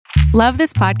Love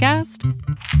this podcast?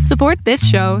 Support this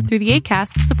show through the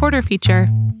Acast supporter feature.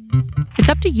 It's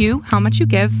up to you how much you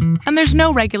give, and there's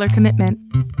no regular commitment.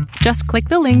 Just click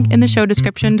the link in the show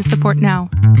description to support now.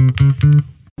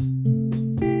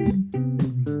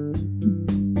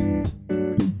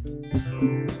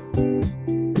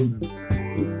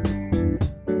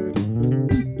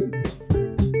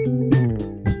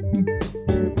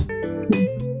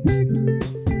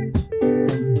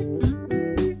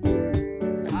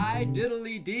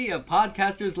 A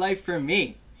podcaster's life for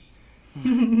me.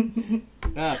 I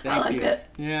like it.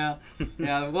 Yeah.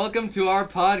 Welcome to our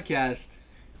podcast,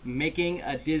 Making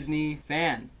a Disney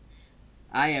Fan.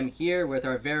 I am here with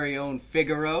our very own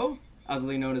Figaro,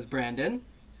 otherly known as Brandon.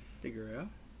 Figaro?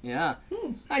 Yeah.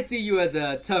 I see you as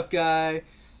a tough guy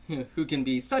who can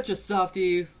be such a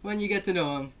softie when you get to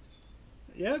know him.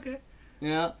 Yeah, okay.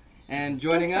 Yeah. And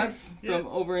joining us from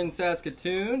over in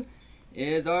Saskatoon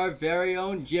is our very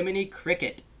own Jiminy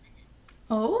Cricket.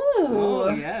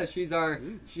 Oh yeah, she's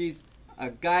a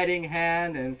guiding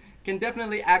hand and can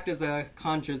definitely act as a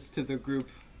conscience to the group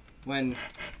when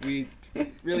we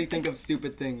really think of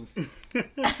stupid things.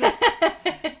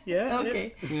 Yeah.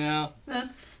 Okay. Yeah.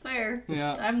 That's fair.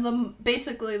 Yeah. I'm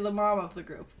basically the mom of the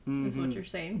group, is what you're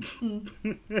saying.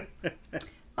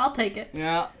 I'll take it.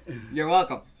 Yeah. You're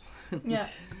welcome. Yeah.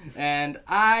 And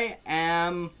I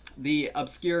am the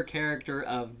obscure character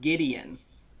of Gideon.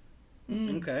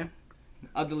 Okay.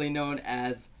 Otherly known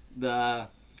as the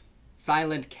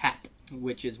Silent Cat,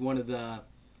 which is one of the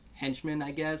henchmen,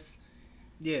 I guess.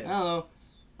 Yeah. I don't know.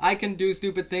 I can do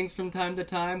stupid things from time to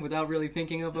time without really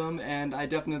thinking of them, and I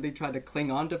definitely try to cling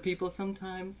on to people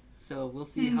sometimes. So we'll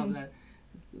see how that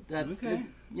Okay. is.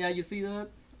 Yeah, you see that?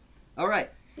 All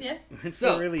right. Yeah. It's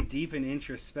So- really deep and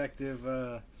introspective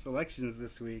selections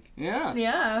this week. Yeah.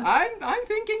 Yeah. I'm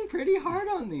thinking pretty hard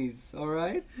on these. All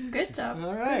right. Good job.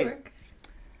 All right. Good work.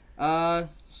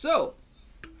 So,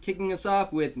 kicking us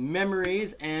off with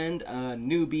memories and a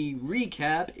newbie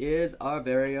recap is our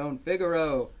very own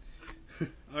Figaro.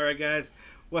 Alright, guys.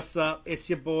 What's up? It's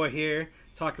your boy here.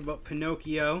 Talk about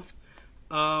Pinocchio.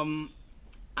 I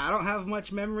don't have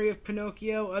much memory of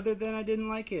Pinocchio other than I didn't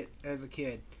like it as a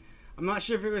kid. I'm not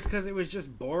sure if it was because it was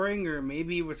just boring or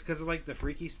maybe it was because of like the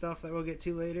freaky stuff that we'll get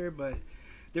to later, but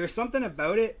there was something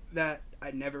about it that I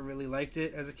never really liked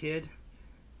it as a kid.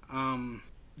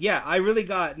 Yeah, I really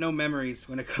got no memories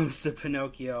when it comes to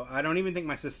Pinocchio. I don't even think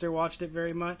my sister watched it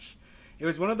very much. It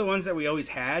was one of the ones that we always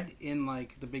had in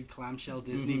like the big clamshell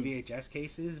Disney VHS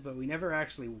cases, but we never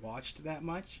actually watched that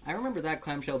much. I remember that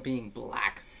clamshell being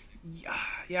black.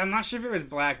 Yeah, I'm not sure if it was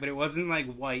black, but it wasn't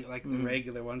like white like the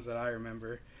regular ones that I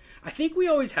remember. I think we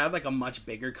always had like a much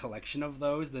bigger collection of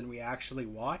those than we actually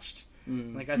watched.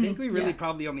 Like I think we really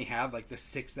probably only had like the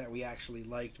 6 that we actually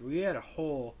liked. We had a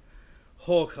whole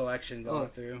collection going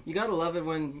through. You gotta love it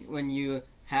when you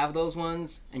have those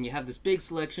ones and you have this big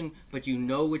selection, but you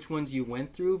know which ones you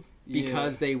went through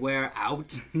because they wear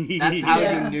out. That's how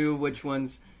you knew which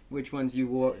ones you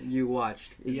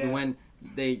watched. Is when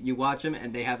you watch them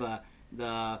and they have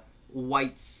the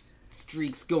white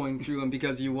streaks going through them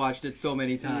because you watched it so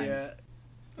many times. Yeah.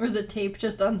 Or the tape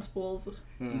just unspools.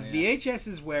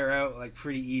 VHSs wear out like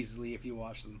pretty easily if you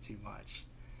watch them too much.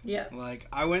 Yeah. Like,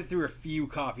 I went through a few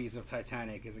copies of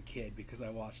Titanic as a kid because I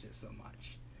watched it so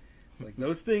much. Like,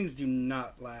 those things do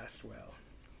not last well.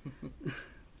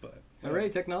 But Hooray,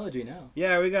 technology now.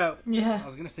 yeah, we got... Yeah. I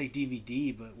was going to say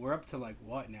DVD, but we're up to, like,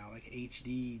 what now? Like,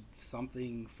 HD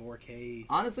something, 4K?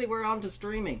 Honestly, we're on to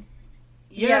streaming.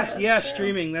 Yeah,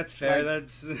 streaming, that's fair. Like,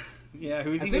 that's... Yeah,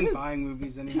 who's as even soon as- buying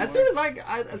movies anymore? As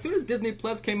soon as Disney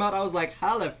Plus came out, I was like,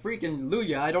 hallelujah, freaking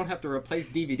Luya, I don't have to replace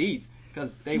DVDs.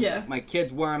 Because my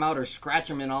kids wear them out or scratch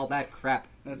them and all that crap.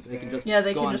 That's they fair. can just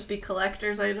They can just be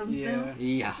collector's items now.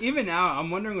 Yeah. Even now,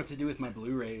 I'm wondering what to do with my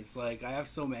Blu-rays. Like, I have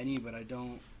so many, but I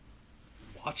don't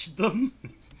watch them.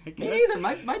 Me neither.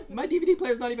 My DVD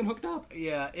player's not even hooked up.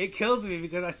 Yeah, it kills me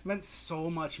because I spent so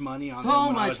much money on So them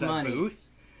when much I was money. at Booth.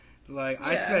 Like,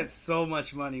 I spent so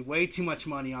much money, way too much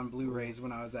money on Blu-rays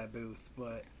when I was at Booth.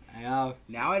 But now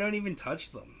I don't even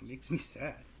touch them. It makes me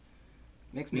sad.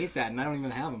 Makes me sad, and I don't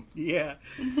even have them. Yeah.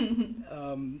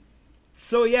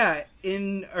 So yeah,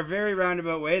 in a very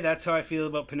roundabout way, that's how I feel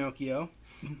about Pinocchio.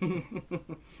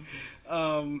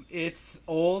 It's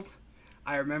old.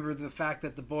 I remember the fact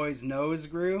that the boy's nose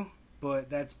grew, but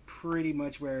that's pretty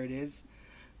much where it is.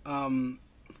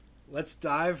 Let's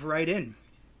dive right in.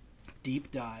 Deep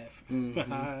dive.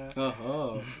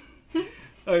 Oh.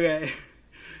 Okay.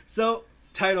 So,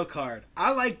 title card.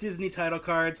 I like Disney title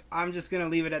cards. I'm just going to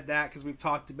leave it at that because we've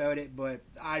talked about it, but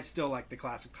I still like the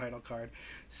classic title card.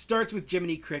 Starts with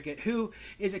Jiminy Cricket, who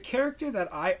is a character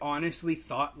that I honestly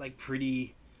thought like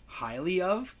pretty highly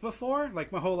of before,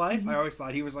 like my whole life. I always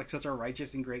thought he was like such a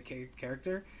righteous and great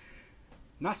character.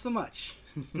 Not so much.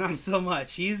 Not so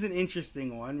much. He's an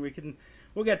interesting one.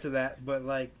 We'll get to that, but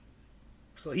like,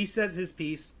 so he says his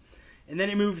piece. And then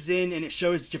it moves in and it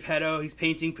shows Geppetto. He's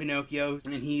painting Pinocchio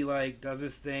and he like does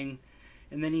his thing.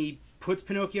 And then he puts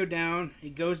Pinocchio down. He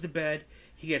goes to bed.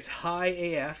 He gets high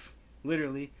AF,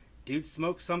 literally. Dude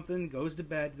smokes something, goes to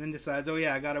bed, then decides, oh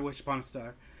yeah, I gotta wish upon a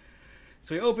star.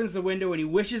 So he opens the window and he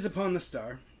wishes upon the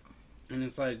star. And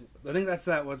it's like, I think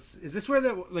is this where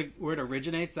where it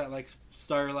originates, that like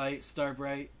starlight, star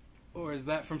bright? Or is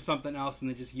that from something else and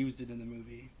they just used it in the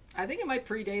movie? I think it might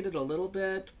predate it a little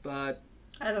bit, but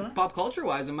I don't know. Pop culture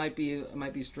wise, it might be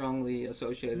strongly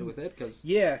associated with it because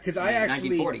I actually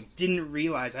 1940. didn't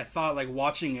realize. I thought like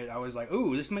watching it, I was like,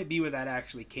 "Ooh, this might be where that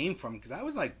actually came from." Because that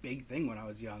was like big thing when I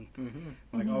was young,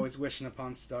 like always wishing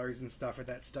upon stars and stuff, or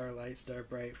that starlight, star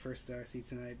bright, first star I see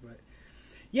tonight. But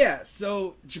yeah,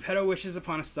 so Geppetto wishes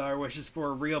upon a star, wishes for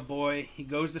a real boy. He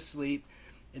goes to sleep,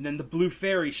 and then the blue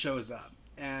fairy shows up,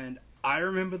 and I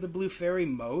remember the blue fairy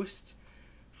most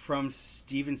from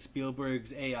Steven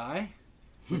Spielberg's AI.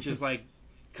 Which is like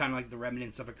kind of like the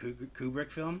remnants of a Kubrick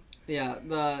film. Yeah,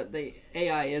 the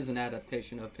AI is an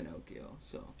adaptation of Pinocchio.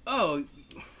 So. Oh,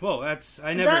 well, Is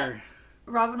that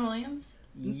Robin Williams?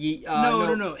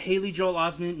 No. Haley Joel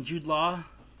Osment and Jude Law.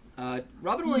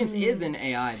 Robin Williams is in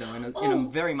AI though, in a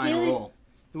very minor role.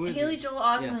 Haley Joel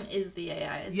Osment is the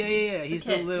AI. Yeah. He's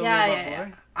the little robot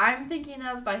boy. I'm thinking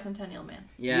of Bicentennial Man.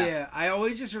 Yeah, I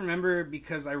always just remember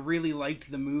because I really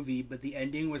liked the movie, but the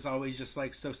ending was always just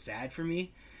like so sad for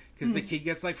me. Because the kid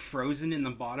gets like frozen in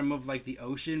the bottom of like the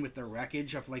ocean with the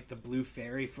wreckage of like the blue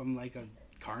fairy from like a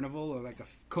carnival or like a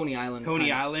Coney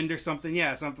Island or something.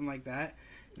 Yeah, something like that.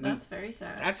 That's very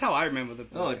sad. That's how I remember the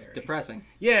blue it's fairy. Depressing.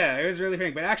 Yeah, it was really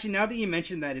funny. But actually, now that you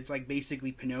mentioned that it's like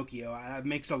basically Pinocchio, it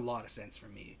makes a lot of sense for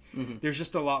me. There's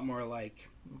just a lot more like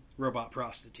robot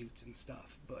prostitutes and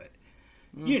stuff, but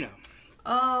you know.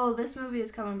 Oh, this movie is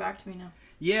coming back to me now.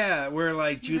 Yeah, where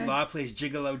like Jude Law plays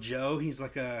Gigolo Joe. He's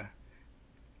like a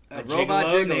robot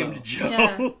gigolo named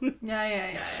Joe.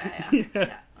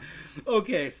 Yeah.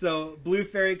 Okay, so Blue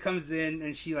Fairy comes in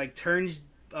and she like turns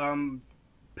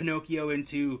Pinocchio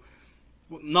into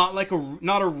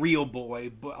not a real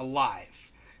boy, but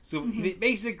alive. So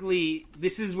basically,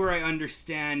 this is where I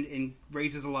understand and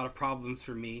raises a lot of problems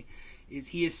for me. Is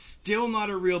he is still not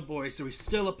a real boy, so he's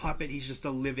still a puppet. He's just a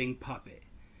living puppet.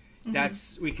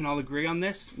 We can all agree on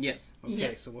this? Yes.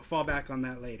 Okay, so we'll fall back on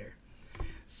that later.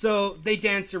 So they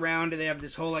dance around and they have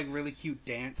this whole like really cute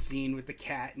dance scene with the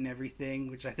cat and everything,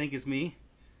 which I think is me.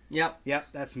 Yep,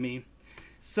 that's me.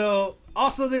 So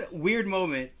also the weird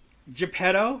moment,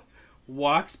 Geppetto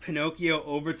walks Pinocchio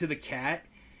over to the cat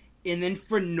and then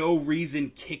for no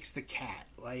reason kicks the cat.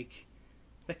 Like,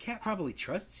 the cat probably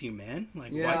trusts you, man.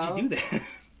 Like, why'd you do that?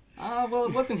 Well,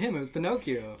 it wasn't him. It was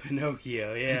Pinocchio.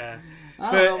 Pinocchio, yeah.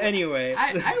 But anyway.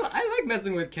 I like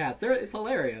messing with cats. It's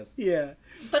hilarious. Yeah.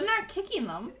 But not kicking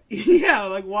them. Yeah,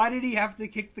 like, why did he have to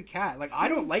kick the cat? Like, I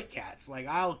don't like cats. Like,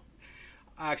 I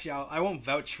won't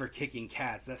vouch for kicking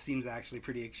cats. That seems actually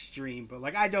pretty extreme. But,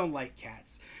 like, I don't like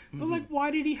cats. But, like, why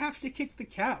did he have to kick the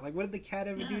cat? Like, what did the cat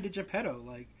ever do to Geppetto?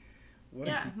 Like,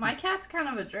 my cat's kind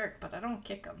of a jerk, but I don't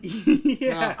kick him.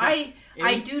 Yeah.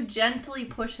 I do gently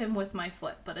push him with my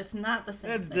foot, but it's not the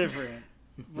same That's thing. different.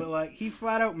 But, like, he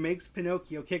flat out makes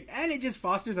Pinocchio kick. And it just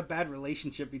fosters a bad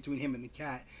relationship between him and the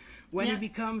cat when he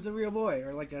becomes a real boy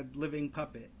or, like, a living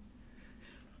puppet.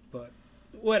 But,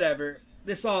 whatever.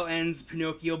 This all ends.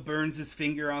 Pinocchio burns his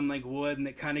finger on, like, wood, and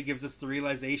it kind of gives us the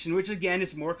realization, which, again,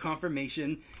 is more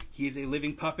confirmation. He is a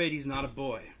living puppet. He's not a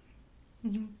boy.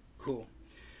 Cool.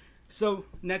 So,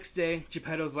 next day,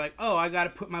 Geppetto's like, oh, I gotta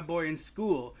put my boy in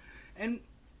school. And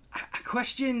I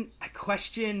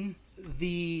question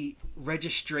the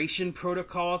registration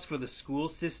protocols for the school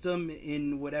system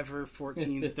in whatever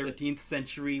 14th, 13th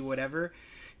century, whatever.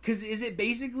 Because is it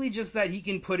basically just that he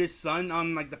can put his son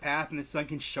on, like, the path and the son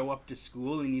can show up to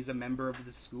school and he's a member of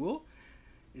the school?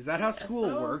 Is that how school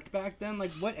worked back then?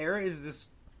 Like, what era is this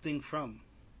thing from?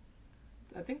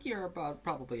 I think you're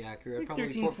probably accurate. Like probably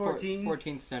 13, 14?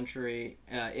 14th century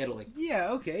Italy.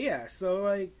 Yeah, okay, yeah. So,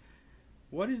 like,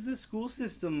 what is the school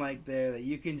system like there that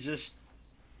you can just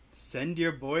send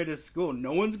your boy to school?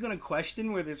 No one's going to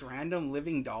question where this random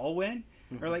living doll went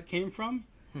or, like, came from?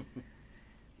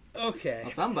 Okay.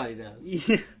 Well, somebody does.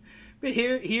 Yeah. But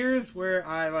here's where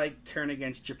I like turn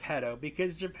against Geppetto,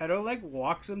 because Geppetto like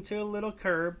walks him to a little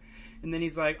curb, and then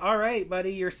he's like, "All right,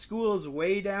 buddy, your school's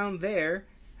way down there.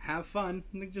 Have fun."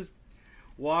 And like, just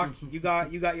walk. You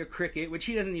got your cricket, which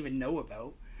he doesn't even know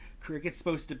about. Cricket's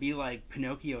supposed to be like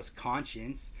Pinocchio's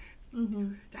conscience.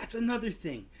 Mm-hmm. That's another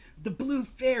thing. The Blue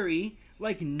Fairy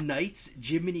like knights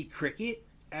Jiminy Cricket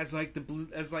as like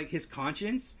his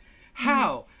conscience.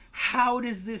 How? How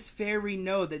does this fairy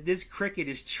know that this cricket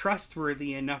is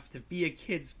trustworthy enough to be a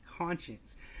kid's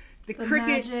conscience? The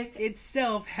cricket magic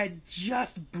itself had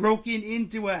just broken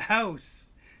into a house.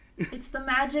 It's the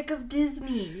magic of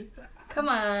Disney. Come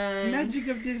on. Magic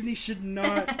of Disney should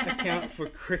not account for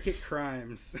cricket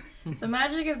crimes. The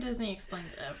magic of Disney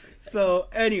explains everything. So,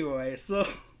 anyway,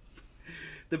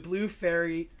 the Blue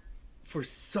Fairy, for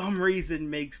some reason,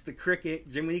 makes the cricket,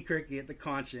 Jiminy Cricket, the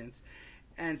conscience.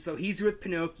 And so he's with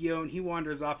Pinocchio, and he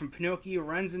wanders off, and Pinocchio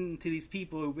runs into these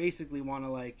people who basically want to,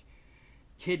 like,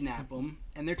 kidnap him.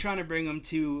 And they're trying to bring him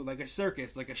to, like, a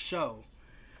circus, like a show.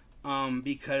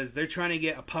 Because they're trying to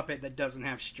get a puppet that doesn't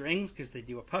have strings, because they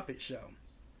do a puppet show.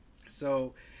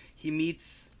 So he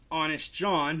meets Honest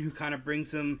John, who kind of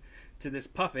brings him to this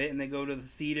puppet, and they go to the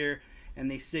theater,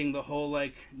 and they sing the whole,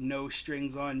 like, no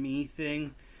strings on me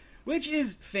thing. Which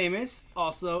is famous.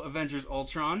 Also, Avengers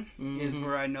Ultron is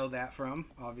where I know that from,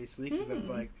 obviously, because that's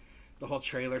like the whole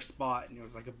trailer spot, and it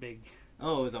was like a big...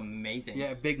 Oh, it was amazing.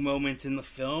 Yeah, a big moment in the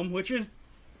film, which is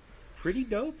pretty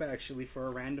dope, actually, for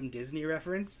a random Disney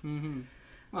reference. Mm-hmm.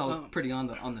 Well, it was pretty on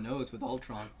the nose with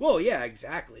Ultron. Well, yeah,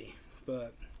 exactly.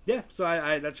 But, yeah, so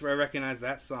I that's where I recognize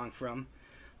that song from.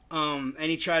 And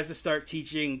he tries to start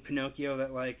teaching Pinocchio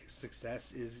that, like,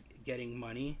 success is getting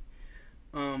money.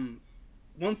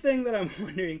 One thing that I'm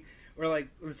wondering, or like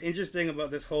what's interesting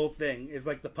about this whole thing, is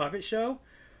like the puppet show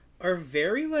are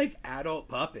very like adult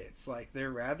puppets. Like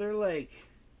they're rather like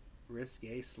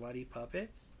risque, slutty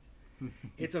puppets.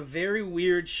 It's a very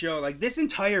weird show. Like this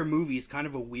entire movie is kind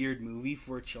of a weird movie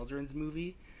for a children's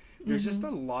movie. There's just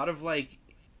a lot of like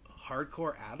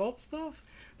hardcore adult stuff.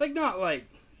 Like not like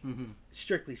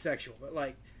strictly sexual, but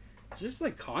like just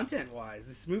like content wise.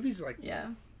 This movie's like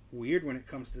weird when it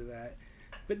comes to that.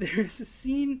 But there's a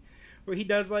scene where he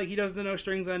does the no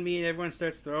strings on me, and everyone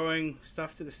starts throwing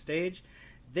stuff to the stage.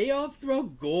 They all throw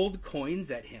gold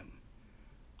coins at him.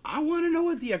 I want to know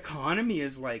what the economy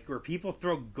is like where people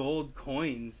throw gold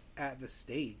coins at the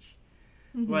stage.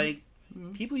 Like,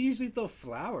 people usually throw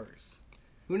flowers.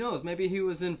 Who knows? Maybe he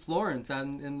was in Florence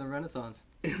in the Renaissance.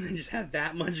 And they just had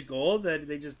that much gold that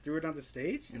they just threw it on the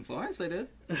stage? In Florence, they did.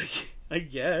 I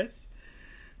guess.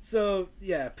 So,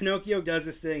 yeah, Pinocchio does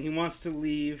this thing. He wants to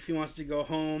leave. He wants to go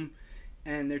home.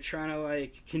 And they're trying to,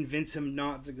 like, convince him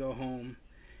not to go home.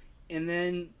 And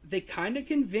then they kind of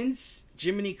convince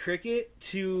Jiminy Cricket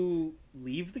to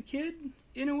leave the kid,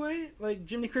 in a way. Like,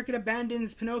 Jiminy Cricket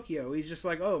abandons Pinocchio. He's just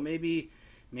like, oh, maybe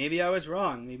I was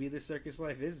wrong. Maybe the circus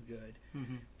life is good.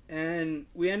 And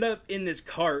we end up in this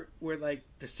cart where, like,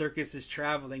 the circus is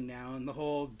traveling now. And the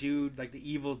whole dude, like,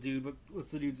 the evil dude, what's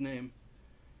the dude's name?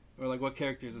 Or, like, what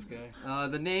character is this guy?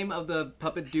 The name of the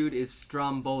puppet dude is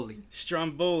Stromboli.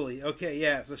 Stromboli. Okay,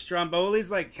 yeah. So Stromboli's,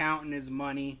 like, counting his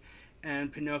money.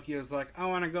 And Pinocchio's like, I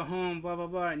want to go home, blah, blah,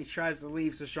 blah. And he tries to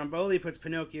leave. So Stromboli puts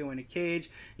Pinocchio in a cage.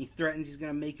 He threatens he's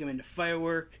going to make him into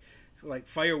firewood.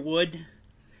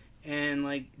 And,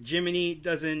 like, Jiminy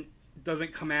doesn't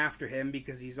come after him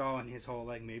because he's all in his whole,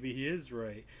 like, maybe he is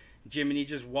right. Jiminy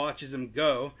just watches him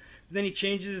go. But then he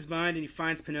changes his mind and he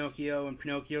finds Pinocchio, and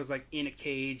Pinocchio's like in a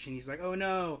cage, and he's like, oh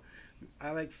no,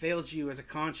 I like failed you as a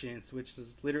conscience, which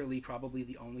is literally probably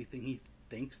the only thing he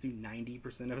thinks through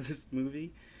 90% of this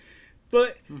movie.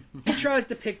 But he tries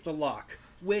to pick the lock,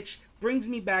 which brings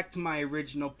me back to my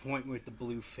original point with the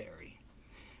Blue Fairy.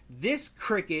 This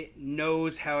cricket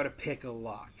knows how to pick a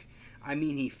lock. I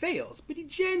mean, he fails, but he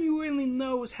genuinely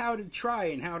knows how to try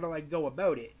and how to, like, go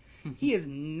about it. He is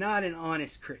not an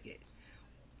honest cricket.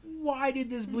 Why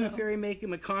did this Blue Fairy make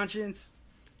him a conscience?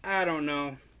 I don't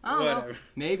know. Whatever.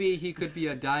 Maybe he could be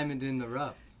a diamond in the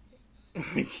rough.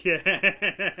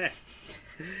 Yeah.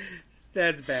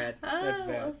 That's bad. That's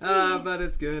bad. But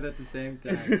it's good at the same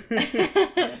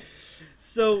time.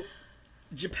 So,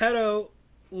 Geppetto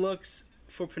looks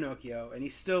for Pinocchio, and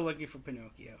he's still looking for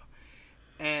Pinocchio.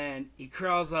 And he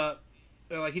crawls up,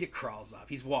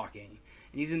 he's walking,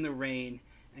 and he's in the rain.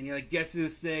 And he, like, gets to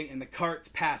this thing, and the carts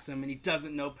pass him, and he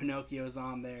doesn't know Pinocchio's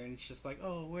on there. And it's just like,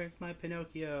 oh, where's my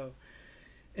Pinocchio?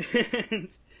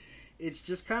 And it's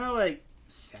just kind of, like,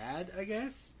 sad, I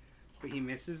guess. But he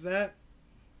misses that.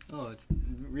 Oh, it's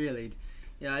really...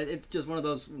 Yeah, it's just one of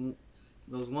those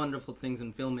wonderful things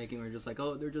in filmmaking where you're just like,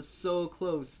 oh, they're just so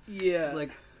close. Yeah. It's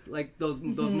like, like those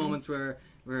moments where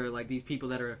like these people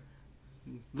that are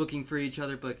looking for each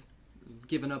other but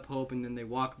giving up hope, and then they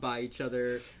walk by each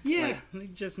other. Yeah, they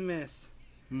just miss.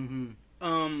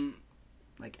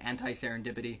 Like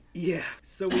anti-serendipity. Yeah.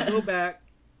 So we go back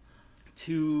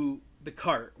to the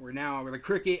cart where the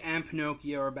Cricket and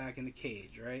Pinocchio are back in the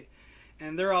cage, right?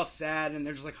 And they're all sad and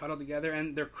they're just like huddled together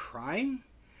and they're crying,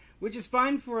 which is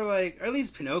fine for like, or at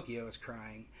least Pinocchio is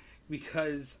crying,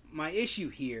 because my issue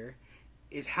here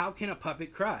is how can a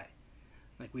puppet cry?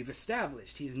 Like we've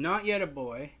established, he's not yet a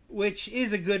boy, which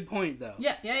is a good point though.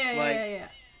 Yeah.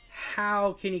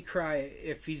 How can he cry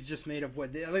if he's just made of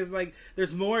wood? Like,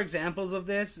 there's more examples of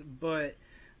this, but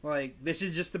like this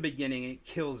is just the beginning and it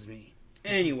kills me.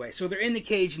 Anyway, so they're in the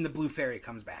cage and the blue fairy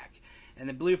comes back. And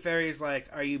the blue fairy is like,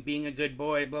 are you being a good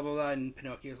boy, blah, blah, blah. And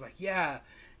Pinocchio's like, yeah.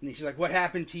 And then she's like, what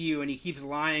happened to you? And he keeps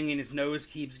lying and his nose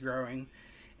keeps growing.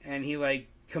 And he like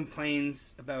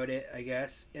complains about it, I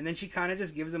guess. And then she kind of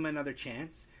just gives him another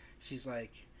chance. She's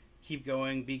like, keep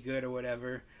going, be good or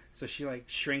whatever. So she like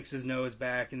shrinks his nose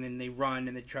back, and then they run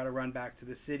and they try to run back to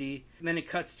the city. And then it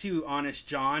cuts to Honest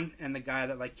John and the guy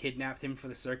that like kidnapped him for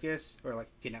the circus, or like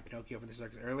kidnapped Pinocchio for the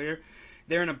circus earlier.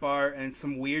 They're in a bar and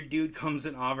some weird dude comes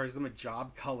and offers them a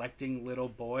job collecting little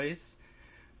boys.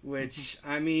 Which,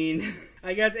 I mean,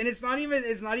 I guess, and it's not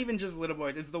even just little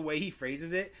boys, it's the way he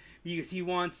phrases it, because he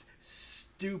wants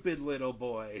stupid little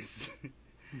boys.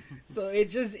 So it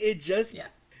just yeah.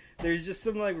 There's just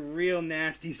some like real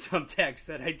nasty subtext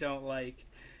that I don't like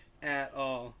at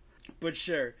all. But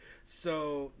sure.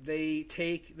 So they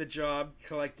take the job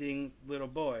collecting little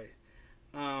boy.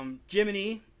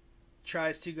 Jiminy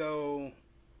tries to go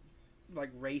like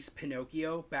race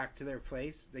Pinocchio back to their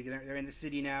place. They're in the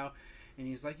city now, and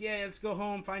he's like, "Yeah, let's go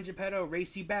home, find Geppetto,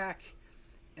 race you back."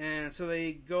 And so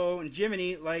they go, and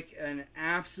Jiminy, like an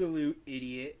absolute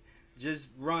idiot, just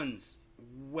runs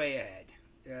way ahead.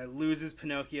 Loses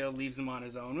Pinocchio, leaves him on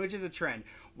his own, which is a trend.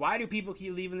 Why do people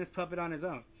keep leaving this puppet on his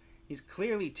own? He's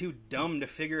clearly too dumb to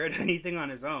figure out anything on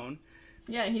his own.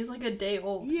 Yeah, he's like a day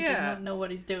old. Yeah. He doesn't know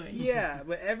what he's doing. Yeah,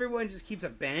 but everyone just keeps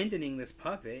abandoning this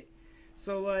puppet.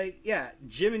 So, like, yeah,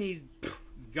 Jiminy's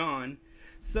gone.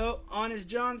 So, Honest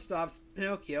John stops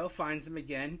Pinocchio, finds him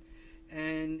again,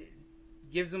 and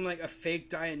gives him, like, a fake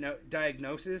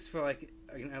diagnosis for, like,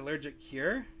 an allergic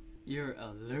cure. You're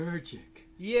allergic.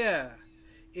 Yeah.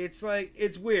 It's, like,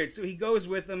 it's weird. So he goes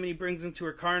with him, and he brings him to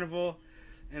a carnival,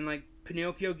 and, like,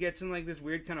 Pinocchio gets in, like, this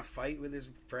weird kind of fight with his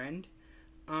friend.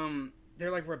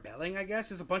 They're, like, rebelling, I guess.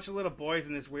 There's a bunch of little boys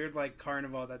in this weird, like,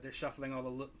 carnival that they're shuffling all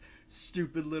the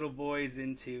stupid little boys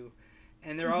into.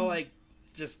 And they're all, like,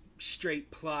 just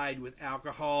straight plied with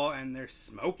alcohol, and they're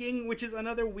smoking, which is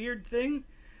another weird thing.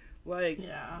 Like,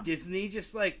 yeah. Disney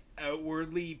just, like,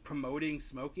 outwardly promoting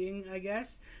smoking, I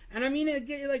guess. And, I mean, it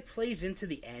like, plays into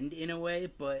the end in a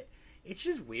way, but it's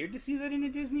just weird to see that in a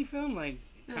Disney film. Like,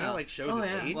 kind of, like, shows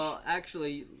its age. Well,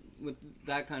 actually, with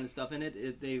that kind of stuff in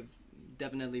it, they've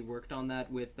definitely worked on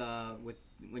that with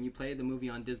when you play the movie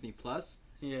on Disney Plus.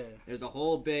 Yeah, there's a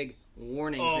whole big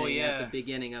warning thing at the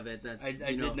beginning of it. That's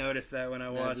I did notice that when I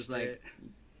watched it.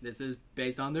 This is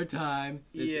based on their time.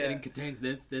 It contains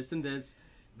this, and this.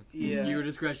 Yeah, your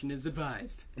discretion is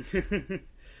advised.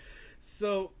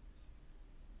 So,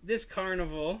 this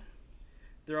carnival,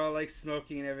 they're all like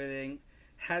smoking and everything,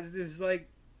 has this like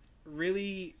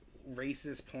really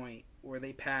racist point where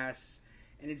they pass.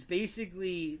 And it's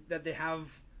basically that they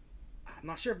have, I'm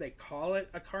not sure if they call it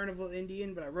a carnival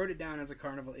Indian, but I wrote it down as a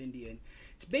carnival Indian.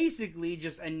 It's basically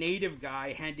just a native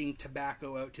guy handing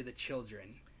tobacco out to the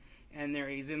children. And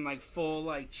he's in like full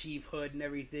like chief hood and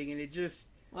everything, and it just,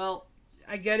 well,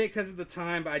 I get it because of the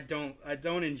time, but I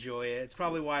don't enjoy it. It's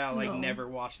probably why I never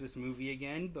watch this movie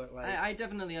again. But like, I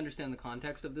definitely understand the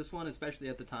context of this one, especially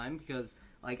at the time, because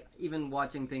like even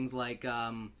watching things like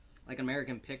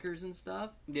American Pickers and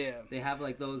stuff. Yeah. They have,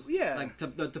 like, those... Yeah. Like,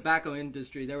 the tobacco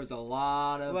industry, there was a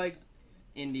lot of... Like...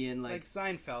 Indian, like... Like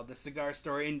Seinfeld, the cigar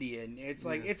store Indian. It's,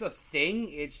 like, it's a thing.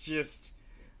 It's just...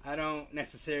 I don't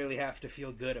necessarily have to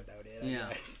feel good about it, I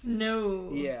guess.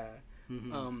 No. Yeah.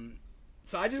 Mm-hmm.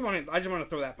 So I just want to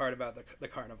throw that part about the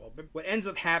carnival. But what ends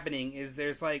up happening is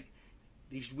there's, like,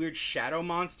 these weird shadow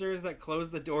monsters that close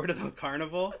the door to the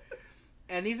carnival.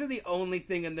 And these are the only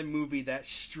thing in the movie that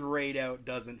straight out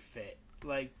doesn't fit.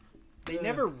 Like, they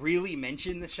never really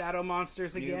mention the shadow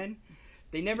monsters again.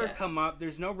 They never come up.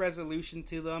 There's no resolution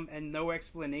to them and no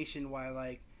explanation why,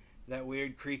 like, that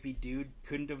weird creepy dude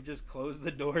couldn't have just closed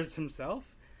the doors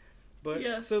himself.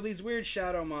 But, so these weird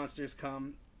shadow monsters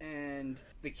come and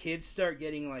the kids start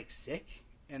getting, like, sick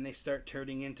and they start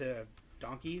turning into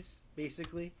donkeys,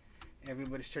 basically.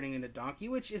 Everybody's turning into donkey,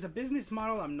 which is a business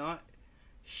model I'm not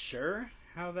sure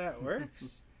how that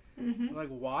works. Like,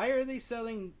 why are they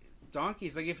selling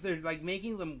donkeys? Like, if they're like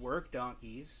making them work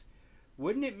donkeys,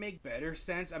 wouldn't it make better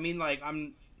sense? I mean, like,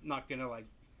 I'm not gonna like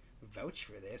vouch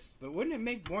for this, but wouldn't it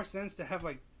make more sense to have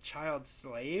like child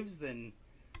slaves than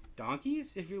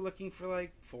donkeys if you're looking for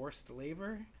like forced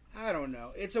labor? I don't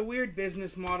know. It's a weird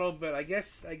business model, but I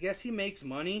guess he makes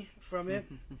money from it.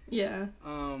 Yeah.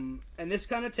 And this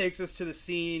kind of takes us to the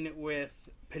scene with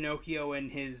Pinocchio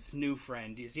and his new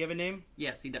friend. Does he have a name?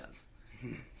 Yes, he does.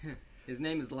 His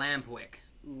name is Lampwick.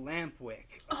 Lampwick.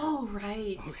 Oh,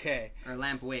 right. Okay. Or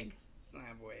Lampwig.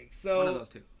 Lampwig. So one of those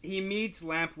two. He meets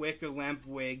Lampwick or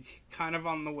Lampwig kind of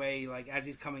on the way, like as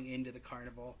he's coming into the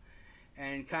carnival,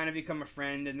 and kind of become a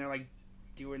friend, and they're like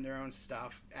doing their own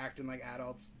stuff, acting like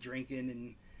adults, drinking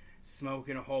and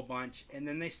smoking a whole bunch, and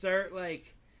then they start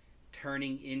like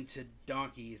turning into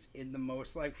donkeys in the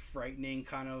most like frightening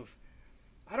kind of,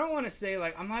 I don't want to say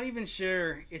like, I'm not even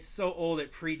sure, it's so old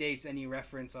it predates any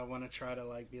reference I want to try to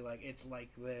like be like it's like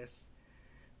this,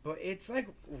 but it's like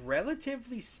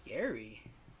relatively scary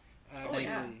actually.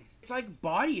 yeah. It's like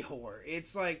body horror.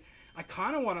 It's like, I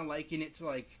kind of want to liken it to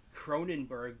like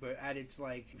Cronenberg, but at its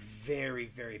like very,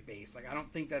 very base. Like, I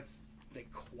don't think that's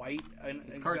like quite an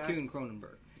It's exact... cartoon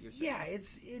Cronenberg. You're saying. Yeah,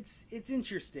 it's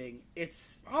interesting.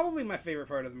 It's probably my favorite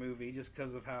part of the movie just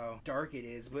because of how dark it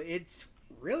is, but it's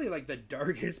really like the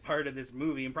darkest part of this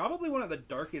movie, and probably one of the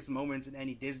darkest moments in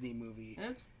any Disney movie.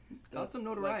 And it's got some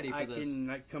notoriety like, for I this. can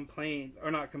like complain,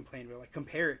 or not complain, but like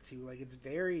compare it to, like, it's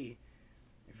very,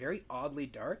 very oddly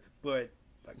dark, but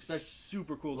like Such-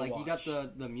 super cool to Like, watch. you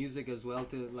got the music as well,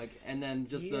 to like, and then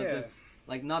just Yeah. this,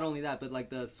 like, not only that, but like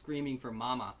the screaming for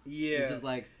mama. Yeah. It's just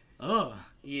like, ugh.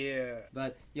 Yeah.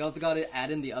 But you also got to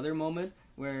add in the other moment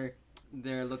where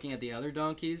they're looking at the other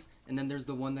donkeys, and then there's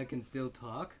the one that can still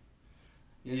talk.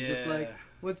 And it's just like, Yeah.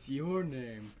 what's your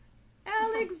name?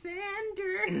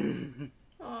 Alexander.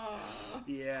 Aw.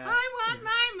 Yeah. I want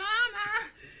my mama.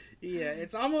 Yeah,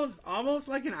 it's almost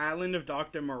like an Island of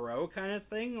Dr. Moreau kind of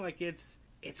thing. Like, it's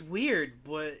weird,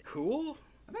 but cool.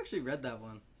 I've actually read that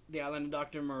one. The Island of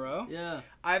Dr. Moreau? Yeah.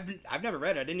 I've never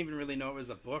read it. I didn't even really know it was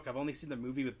a book. I've only seen the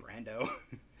movie with Brando.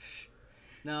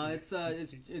 No, it's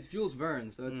Jules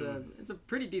Verne, so it's a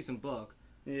pretty decent book.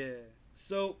 Yeah.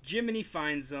 So Jiminy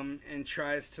finds him and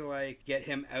tries to like get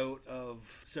him out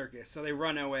of circus. So they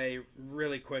run away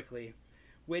really quickly,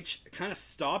 which kind of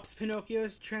stops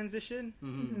Pinocchio's transition.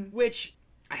 Mm-hmm. Which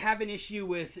I have an issue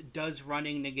with. Does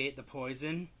running negate the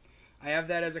poison? I have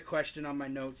that as a question on my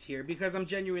notes here because I'm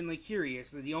genuinely curious.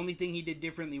 The only thing he did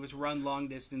differently was run long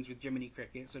distance with Jiminy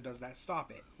Cricket. So does that stop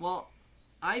it? Well,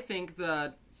 I think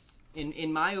that,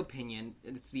 in my opinion,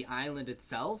 it's the island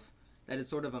itself that is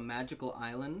sort of a magical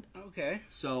island. Okay.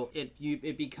 So it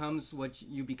becomes what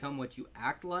you become, what you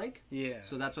act like. Yeah.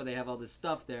 So that's why they have all this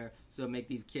stuff there, so make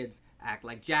these kids act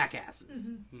like jackasses.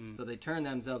 Mm-hmm. So they turn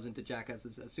themselves into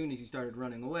jackasses. As soon as he started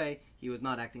running away, he was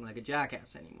not acting like a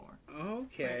jackass anymore.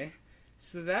 Okay.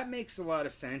 So that makes a lot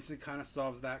of sense. It kind of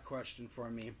solves that question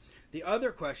for me. The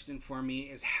other question for me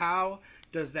is, how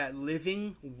does that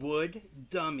living wood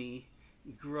dummy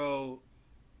grow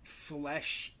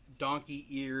flesh, donkey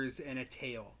ears, and a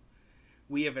tail?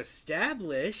 We have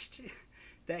established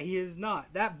that he is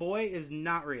not. That boy is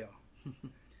not real.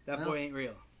 That Well, boy ain't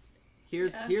real.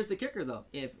 Here's the kicker, though.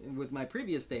 If with my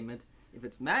previous statement, if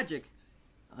it's magic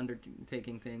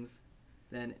undertaking things,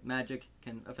 then magic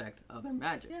can affect other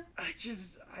magic. Yeah.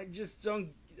 I just don't.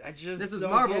 This is don't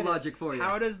Marvel get it. logic for you.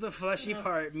 How does the fleshy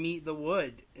part meet the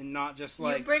wood and not just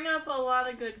like? You bring up a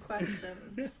lot of good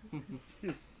questions.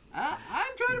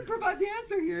 I'm trying to provide the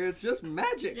answer here. It's just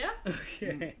magic. Yeah,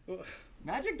 Okay. Well,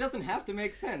 Magic doesn't have to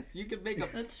make sense. You could make a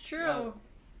that's true.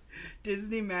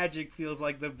 Disney magic feels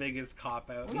like the biggest cop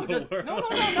out in no, the world.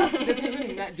 no. This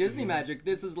isn't Disney magic.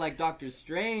 This is like Doctor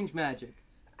Strange magic.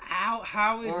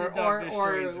 How is it Doctor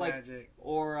Strange like, magic?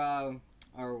 Or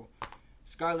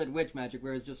Scarlet Witch magic,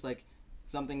 where it's just like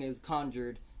something is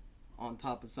conjured on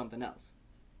top of something else.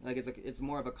 Like it's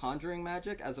more of a conjuring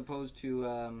magic as opposed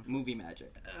to movie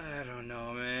magic. I don't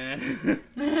know,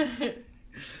 man.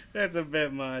 That's a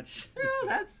bit much.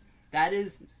 Well, that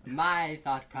is my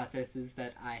thought processes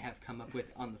that I have come up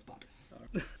with on the spot.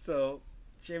 So,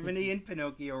 Jiminy and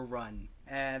Pinocchio run.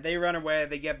 And they run away,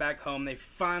 they get back home, they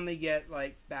finally get,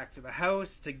 like, back to the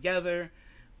house together,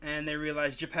 and they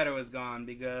realize Geppetto is gone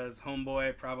because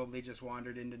Homeboy probably just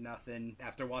wandered into nothing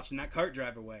after watching that cart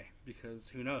drive away. Because,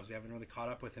 who knows, we haven't really caught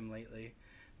up with him lately.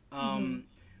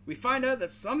 We find out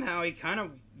that somehow he kind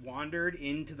of wandered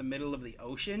into the middle of the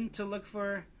ocean to look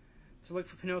for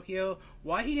Pinocchio.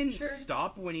 Why he didn't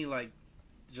stop when he, like,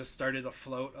 just started to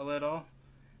float a little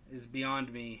is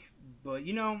beyond me. But,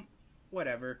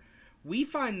 whatever. We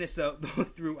find this out, though,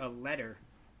 through a letter.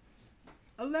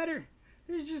 A letter.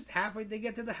 It's just halfway they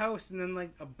get to the house, and then,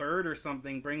 like, a bird or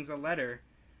something brings a letter.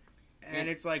 And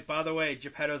it's like, by the way,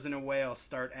 Geppetto's in a whale,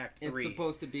 start Act 3. It's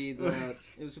supposed to be the...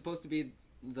 It was supposed to be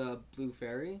the Blue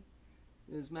Fairy.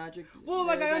 Is magic? Well,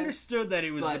 like, I understood that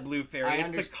it was the Blue Fairy.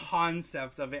 It's the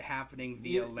concept of it happening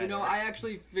via letter. I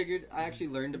actually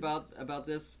learned about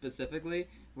this specifically,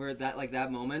 where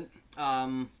that moment,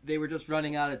 they were just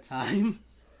running out of time.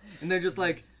 And they're just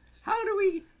like, how do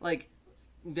we, like,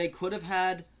 they could have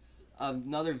had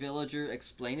another villager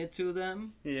explain it to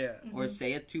them. Yeah. Or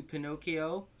say it to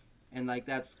Pinocchio. And, like,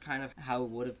 that's kind of how it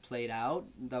would have played out.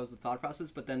 That was the thought process.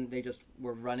 But then they just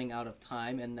were running out of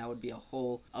time, and that would be a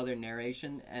whole other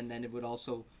narration. And then it would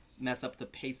also mess up the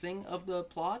pacing of the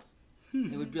plot.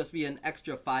 It would just be an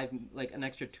extra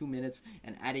 2 minutes,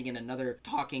 and adding in another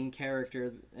talking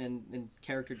character and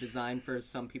character design for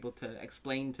some people to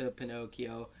explain to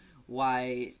Pinocchio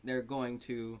why they're going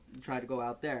to try to go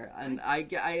out there. And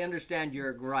I understand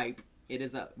your gripe. It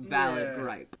is a valid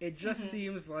gripe. It just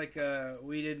seems like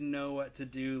we didn't know what to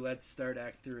do. Let's start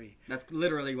Act 3. That's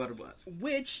literally what it was.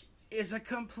 Which is a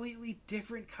completely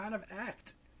different kind of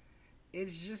act.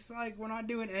 It's just like, we're not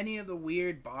doing any of the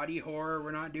weird body horror.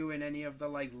 We're not doing any of the,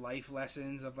 like, life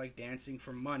lessons of, like, dancing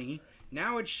for money.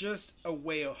 Now it's just a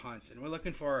whale hunt, and we're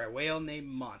looking for a whale named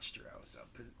Monstro. So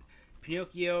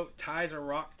Pinocchio ties a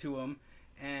rock to him,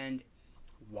 and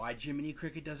why Jiminy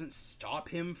Cricket doesn't stop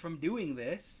him from doing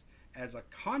this, as a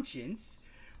conscience,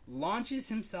 launches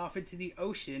himself into the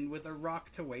ocean with a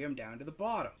rock to weigh him down to the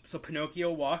bottom. So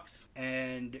Pinocchio walks,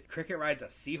 and Cricket rides a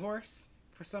seahorse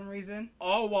for some reason,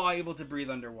 all while able to breathe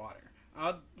underwater.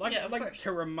 I'd like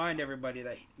to remind everybody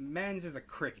that Mans is a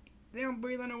cricket. They don't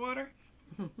breathe underwater.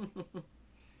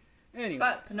 Anyway.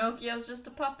 But Pinocchio's just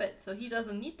a puppet, so he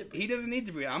doesn't need to breathe. He doesn't need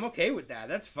to breathe. I'm okay with that.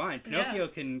 That's fine. Pinocchio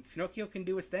can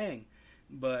do his thing.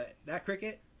 But that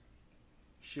cricket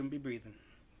shouldn't be breathing.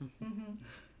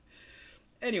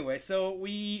 Anyway, so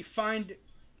we find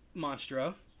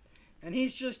Monstro, and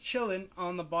he's just chilling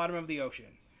on the bottom of the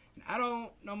ocean. And I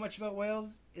don't know much about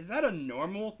whales. Is that a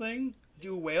normal thing?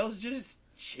 Do whales just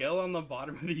chill on the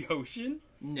bottom of the ocean?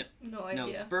 No. No idea.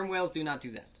 No, sperm whales do not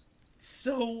do that.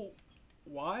 So,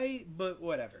 why? But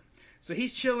whatever. So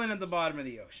he's chilling at the bottom of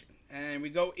the ocean. And we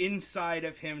go inside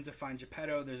of him to find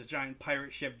Geppetto. There's a giant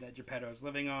pirate ship that Geppetto is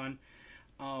living on.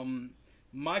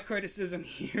 My criticism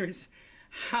here is,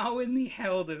 how in the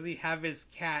hell does he have his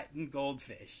cat and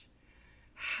goldfish?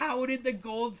 How did the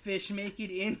goldfish make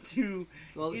it into...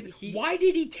 why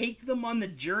did he take them on the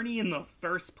journey in the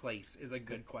first place is a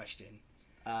good question.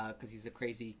 Because he's a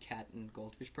crazy cat and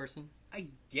goldfish person? I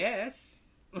guess.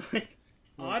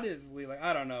 Honestly,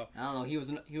 I don't know. I don't know.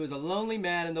 He was a lonely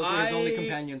man, and those were his only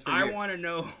companions for years. I want to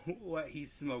know what he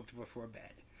smoked before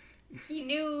bed. He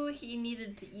knew he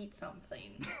needed to eat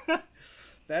something.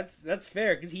 That's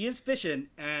fair, because he is fishing,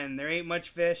 and there ain't much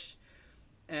fish.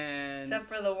 And except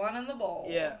for the one in the bowl.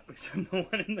 Yeah, except the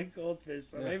one in the goldfish.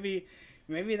 So maybe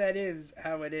that is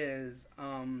how it is.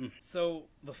 So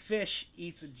the fish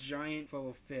eats a giant full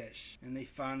of fish, and they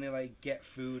finally get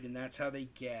food, and that's how they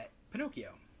get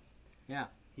Pinocchio. Yeah.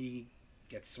 He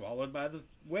gets swallowed by the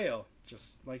whale,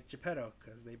 just like Geppetto,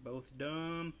 because they both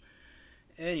dumb.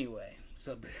 Anyway,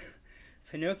 so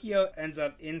Pinocchio ends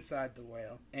up inside the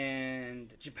whale,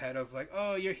 and Geppetto's like,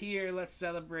 oh, you're here, let's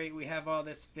celebrate, we have all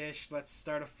this fish, let's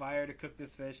start a fire to cook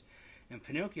this fish. And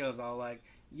Pinocchio's all like,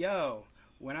 yo,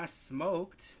 when I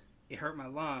smoked, it hurt my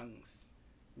lungs.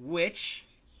 Which,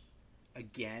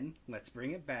 again, let's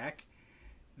bring it back,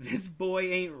 this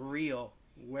boy ain't real.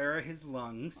 Where are his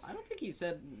lungs? I don't think he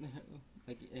said...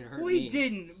 it hurt well, me. he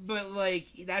didn't, but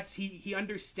that's he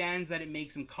understands that it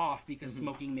makes him cough because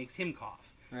smoking makes him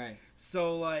cough. Right.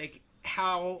 So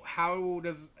how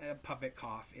does a puppet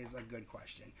cough is a good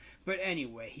question. But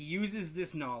anyway, he uses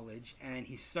this knowledge and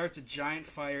he starts a giant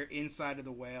fire inside of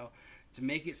the whale to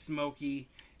make it smoky,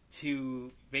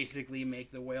 to basically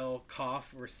make the whale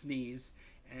cough or sneeze,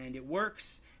 and it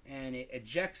works, and it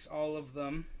ejects all of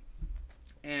them,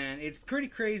 and it's pretty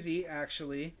crazy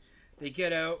actually. They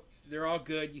get out. They're all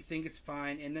good. You think it's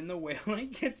fine. And then the whale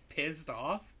gets pissed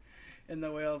off. And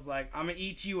the whale's like, I'm going to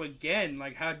eat you again.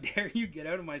 How dare you get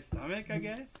out of my stomach, I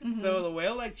guess? Mm-hmm. So the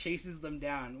whale, chases them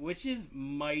down, which is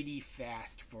mighty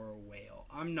fast for a whale.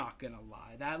 I'm not going to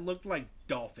lie. That looked like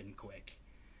dolphin quick.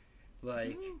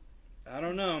 I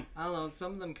don't know. I don't know.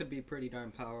 Some of them could be pretty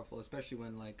darn powerful, especially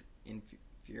when,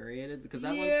 infuriated. Because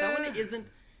that one isn't,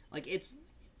 it's...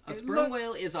 A sperm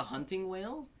whale is a hunting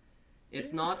whale.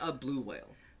 It's not a blue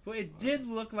whale. Well, it did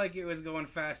look like it was going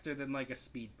faster than, a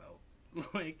speedboat.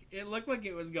 Like, it looked like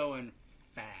it was going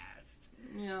fast.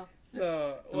 Yeah.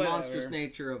 So, the monstrous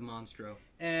nature of Monstro.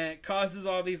 And it causes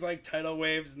all these, like, tidal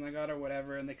waves and or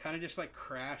whatever, and they kind of just, like,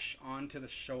 crash onto the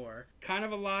shore. Kind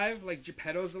of alive, like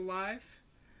Geppetto's alive.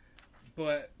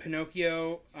 But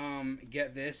Pinocchio,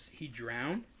 get this, he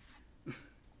drowned.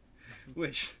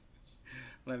 Which,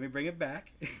 let me bring it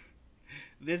back.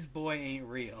 This boy ain't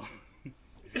real.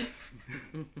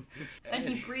 And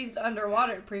he breathed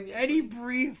underwater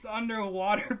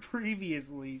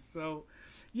previously. So,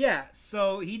 yeah,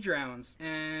 so he drowns.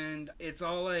 And it's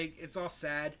all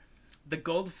sad. The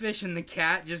goldfish and the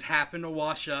cat just happen to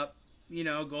wash up. You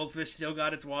know, goldfish still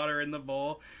got its water in the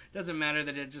bowl. Doesn't matter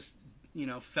that it just, you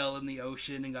know, fell in the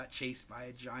ocean and got chased by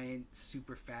a giant,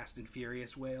 super fast and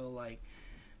furious whale. Like,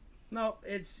 no,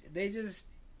 they just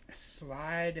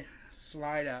slide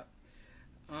up.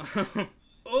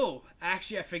 Oh,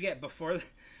 actually, I forget. Before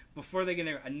they get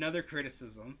there, another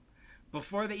criticism.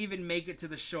 Before they even make it to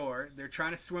the shore, they're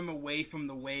trying to swim away from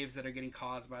the waves that are getting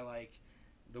caused by, like,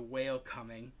 the whale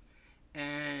coming.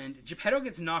 And Geppetto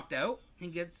gets knocked out. He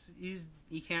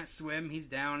can't swim. He's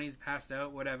down. He's passed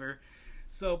out. Whatever.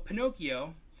 So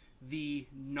Pinocchio, the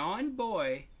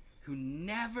non-boy who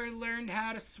never learned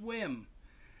how to swim,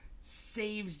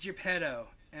 saves Geppetto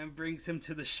and brings him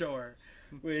to the shore,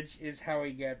 which is how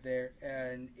he got there.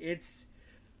 And it's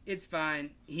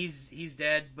fine. He's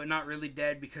dead, but not really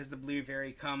dead, because the blue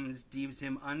fairy comes, deems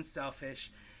him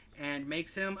unselfish, and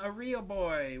makes him a real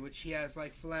boy, which he has,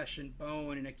 like, flesh and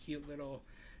bone and a cute little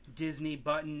Disney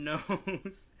button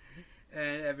nose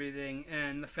and everything.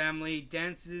 And the family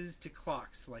dances to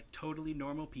clocks like totally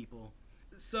normal people.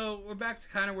 So we're back to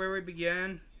kind of where we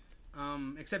began,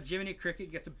 except Jiminy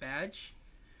Cricket gets a badge.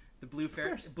 The Blue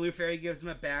Fairy gives him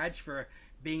a badge for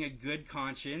being a good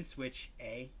conscience, which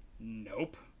A,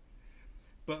 nope.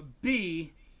 But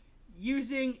B,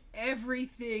 using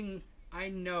everything I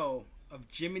know of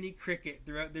Jiminy Cricket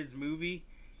throughout this movie,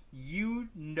 you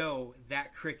know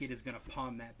that Cricket is going to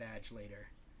pawn that badge later.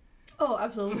 Oh,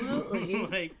 absolutely.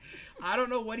 Like, I don't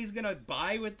know what he's going to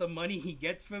buy with the money he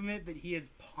gets from it, but he is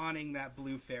pawning that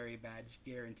Blue Fairy badge,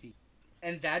 guaranteed.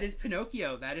 And that is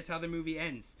Pinocchio. That is how the movie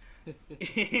ends.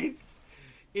 It's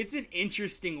an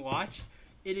interesting watch.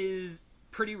 It is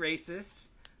pretty racist,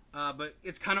 but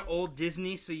it's kind of old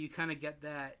Disney, so you kind of get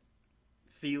that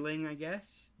feeling, I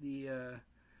guess.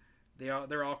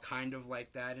 They're all kind of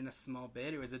like that in a small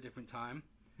bit. It was a different time.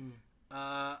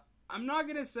 I'm not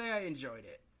gonna say I enjoyed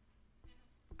it.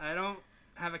 I don't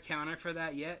have a counter for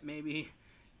that yet. Maybe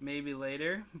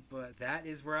later. But that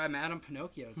is where I'm at on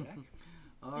Pinocchio, Zach.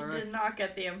 Did not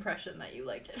get the impression that you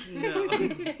liked it. No.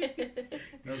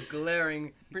 Those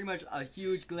glaring, pretty much a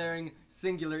huge glaring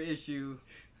singular issue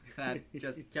that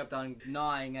just kept on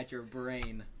gnawing at your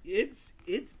brain. It's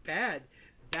bad.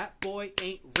 That boy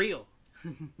ain't real.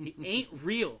 He ain't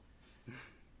real.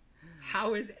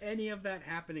 How is any of that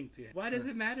happening to him? Why does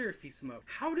it matter if he smokes?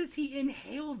 How does he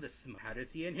inhale the smoke? How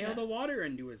does he inhale the water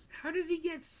into his... How does he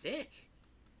get sick?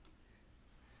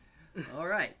 All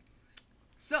right.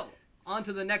 So, on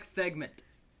to the next segment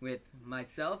with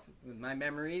myself, with my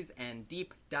memories, and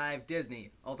Deep Dive Disney.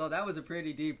 Although that was a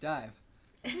pretty deep dive.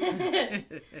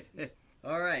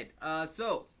 All right.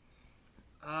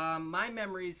 My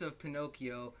memories of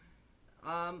Pinocchio...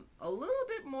 a little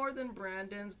bit more than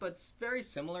Brandon's, but very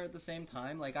similar at the same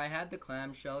time. Like, I had the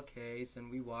clamshell case,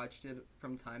 and we watched it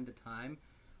from time to time.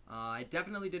 I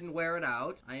definitely didn't wear it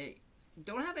out. I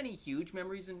don't have any huge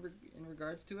memories in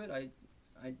regards to it. I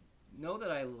know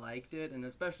that I liked it, and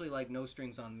especially, like, No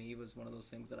Strings on Me was one of those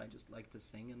things that I just like to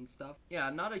sing and stuff. Yeah,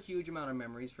 not a huge amount of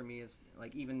memories for me. It's,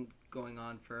 like, even going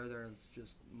on further, it's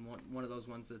just one of those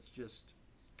ones that's just...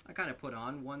 I kind of put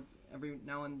on once every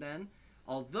now and then.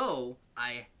 Although,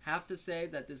 I have to say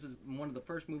that this is one of the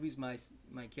first movies my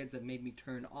kids have made me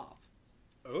turn off.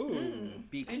 Oh.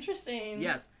 Interesting.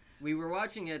 Yes. We were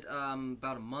watching it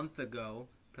about a month ago,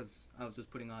 because I was just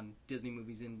putting on Disney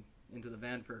movies into the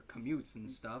van for commutes and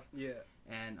stuff. Yeah.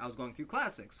 And I was going through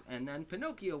classics. And then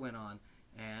Pinocchio went on.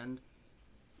 And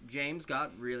James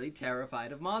got really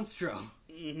terrified of Monstro.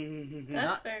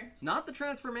 That's fair. Not the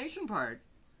transformation part.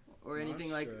 Or anything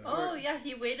like... Oh, yeah,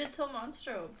 he waited till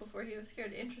Monstro before he was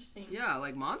scared. Interesting. Yeah,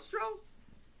 like Monstro?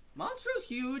 Monstro's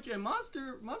huge, and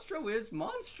Monstro is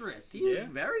monstrous. He is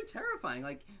very terrifying.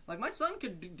 Like my son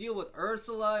could deal with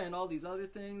Ursula and all these other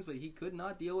things, but he could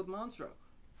not deal with Monstro.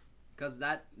 Because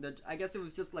I guess it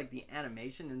was just like the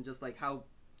animation and just like how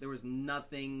there was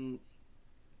nothing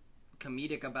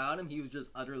comedic about him. He was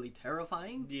just utterly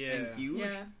terrifying and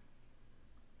huge.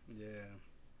 Yeah.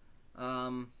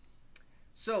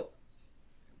 So,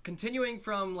 continuing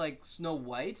from, like, Snow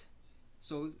White,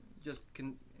 so just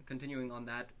continuing on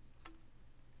that,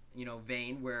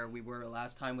 vein where we were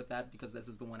last time with that, because this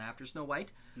is the one after Snow White.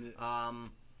 Yeah.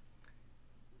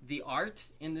 The art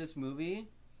in this movie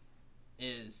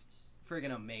is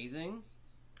friggin' amazing.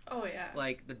 Oh, yeah.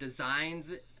 Like, the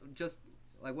designs, just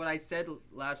like what I said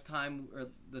last time, or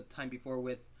the time before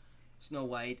with Snow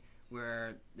White,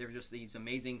 where there were just these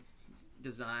amazing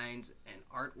designs and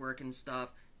artwork and stuff.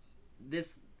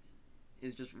 This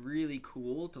is just really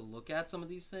cool to look at some of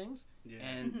these things. Yeah.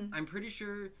 And I'm pretty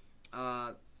sure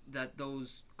that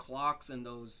those clocks and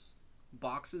those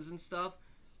boxes and stuff,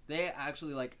 they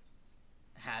actually, like,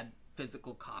 had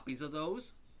physical copies of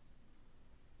those.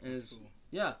 And That's cool.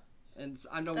 Yeah. And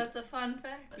I know That's a fun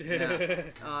fact.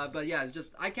 Yeah. But yeah, it's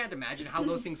just, I can't imagine how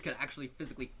those things could actually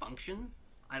physically function.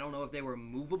 I don't know if they were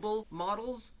movable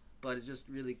models, but it's just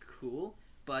really cool.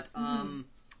 But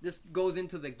this goes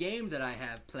into the game that I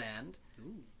have planned.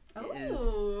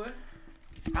 Oh.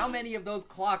 How many of those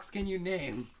clocks can you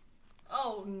name?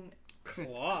 Oh.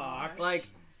 Clocks. Like,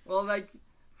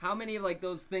 how many of, like,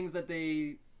 those things that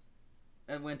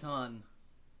went on?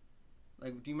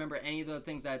 Like, do you remember any of the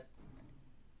things that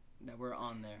were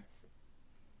on there?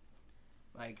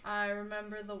 Like, I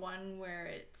remember the one where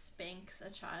it spanks a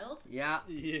child. yeah.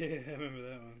 Yeah, I remember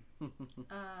that one.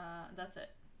 That's it.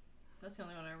 That's the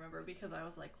only one I remember because I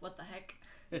was like, what the heck?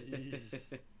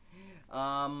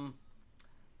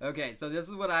 Okay, so this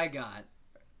is what I got.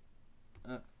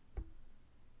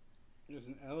 There's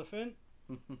an elephant?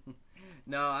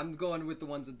 No, I'm going with the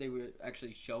ones that they were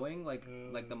actually showing, like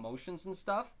the motions and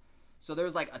stuff. So there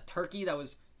was, like, a turkey that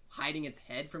was hiding its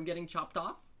head from getting chopped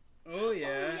off. Oh,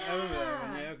 yeah. I remember that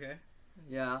one. yeah. Yeah, okay.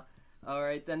 Yeah.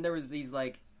 Alright, then there was these,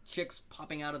 like, chicks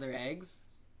popping out of their eggs.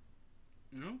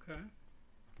 Okay.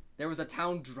 There was a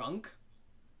town drunk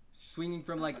swinging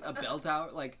from, like, a bell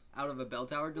tower, like, out of a bell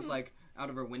tower, just, like,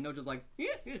 out of her window, just, like...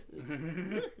 It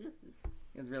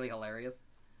was really hilarious.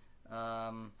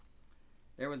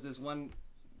 There was this one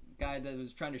guy that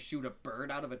was trying to shoot a bird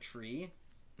out of a tree.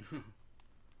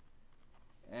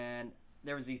 And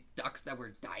there was these ducks that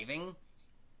were diving.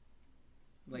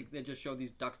 Like, they just showed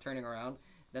these ducks turning around.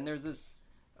 Then there's this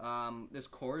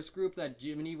chorus group that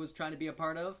Jiminy was trying to be a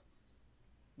part of.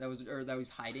 That was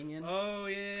hiding in. Oh,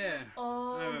 yeah.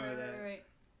 Oh, I remember that. right.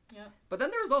 Yep. But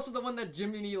then there was also the one that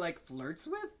Jiminy, like, flirts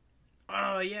with.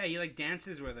 Oh, yeah, he, like,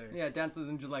 dances with her. Yeah, dances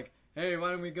and just like, hey,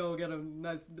 why don't we go get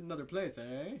another place,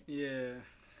 eh? Yeah.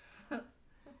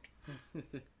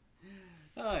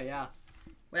 Oh, yeah.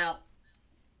 Well,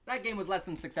 that game was less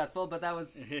than successful, but that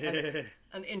was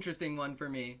an interesting one for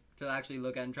me to actually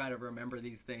look at and try to remember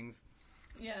these things.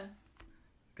 Yeah.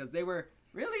 Because they were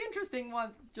really interesting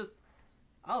ones. Just,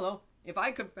 I don't know. If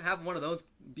I could have one of those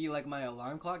be like my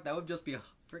alarm clock, that would just be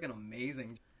freaking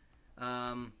amazing.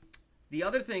 The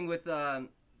other thing with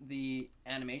the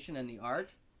animation and the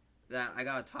art that I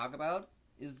gotta talk about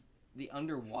is the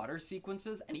underwater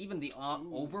sequences and even the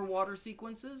overwater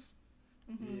sequences.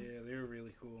 Mm-hmm. Yeah, they were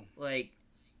really cool. Like,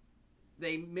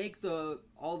 they make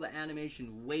all the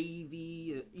animation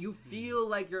wavy. You feel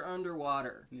like you're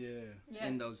underwater Yeah.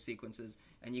 in those sequences,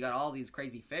 and you got all these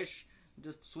crazy fish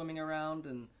just swimming around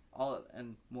and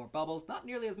more bubbles. Not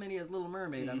nearly as many as Little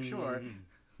Mermaid, I'm sure,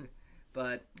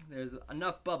 but there's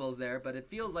enough bubbles there. But it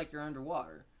feels like you're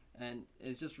underwater, and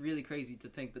it's just really crazy to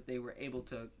think that they were able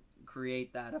to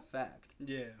create that effect.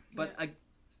 Yeah.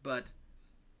 But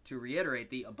to reiterate,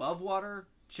 the above water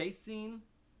chase scene,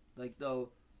 like the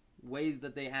ways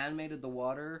that they animated the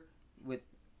water with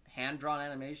hand-drawn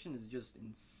animation is just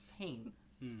insane.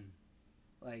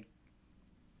 Like,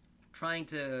 trying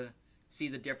to see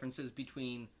the differences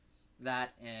between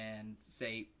that and,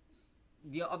 say,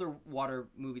 the other water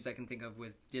movies I can think of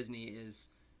with Disney is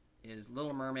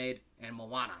Little Mermaid and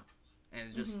Moana. And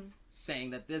it's just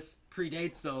saying that this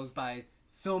predates those by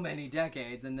so many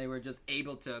decades, and they were just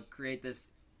able to create this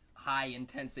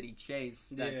high-intensity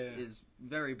chase that is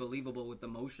very believable with the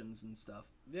motions and stuff.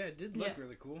 Yeah, it did look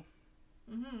really cool.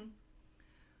 Mm-hmm.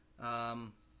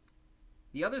 One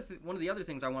of the other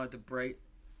things I wanted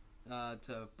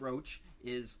to broach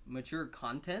is mature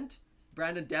content.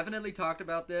 Brandon definitely talked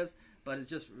about this, but it's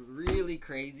just really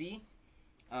crazy.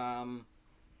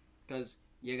 Because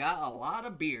you got a lot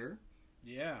of beer.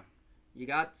 Yeah. You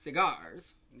got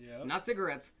cigars. Yeah. Not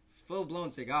cigarettes,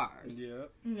 full-blown cigars. Yeah.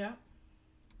 Yeah.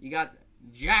 You got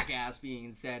jackass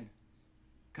being said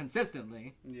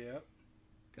consistently. Yeah.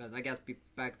 Because I guess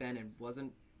back then it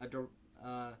wasn't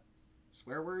a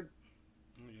swear word.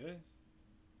 Yes.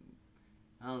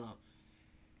 I don't know.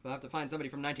 We'll have to find somebody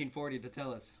from 1940 to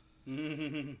tell us.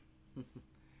 And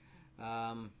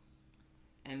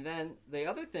then the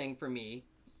other thing for me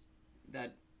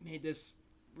that made this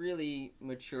really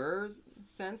mature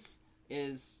sense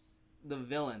is the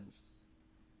villains.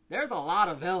 There's a lot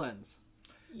of villains.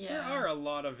 Yeah. There are a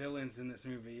lot of villains in this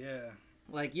movie, yeah.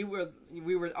 Like we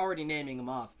were already naming them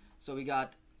off. So we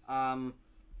got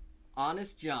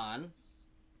Honest John,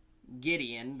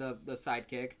 Gideon, the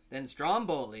sidekick, then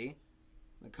Stromboli,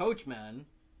 the coachman,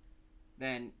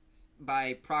 then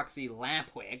by proxy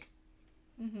Lampwick,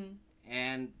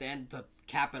 and then to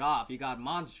cap it off, you got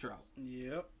Monstro.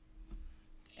 Yep.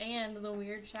 And the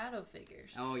weird shadow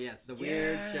figures. Oh yes, the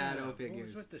weird shadow figures. What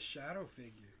was with the shadow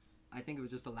figures? I think it was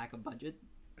just a lack of budget.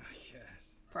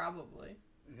 Yes. Probably.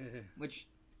 Which,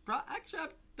 actually, I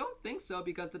don't think so,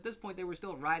 because at this point they were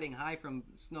still riding high from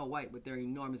Snow White with their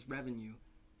enormous revenue.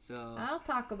 So I'll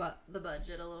talk about the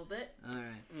budget a little bit. all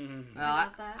right. Mm-hmm.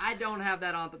 Well, I don't have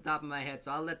that on the top of my head,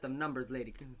 so I'll let the numbers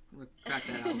lady crack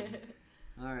that out.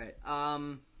 All right.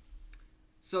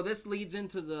 So this leads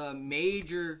into the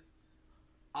major,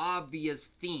 obvious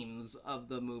themes of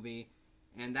the movie,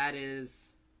 and that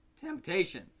is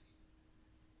temptation.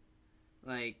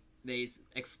 Like, they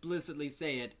explicitly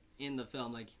say it in the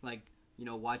film, like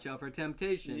watch out for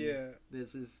temptation. Yeah.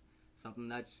 This is something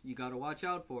that you got to watch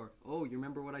out for. Oh, you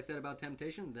remember what I said about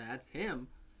temptation? That's him,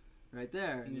 right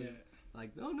there. And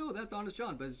like, oh no, that's Honest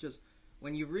John. But it's just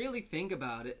when you really think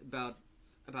about it,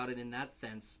 about it in that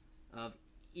sense of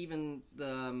even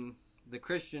the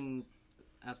Christian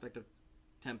aspect of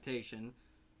temptation,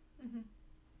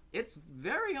 it's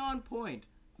very on point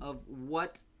of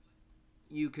what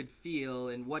you could feel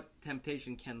and what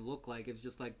temptation can look like. It's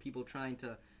just like people trying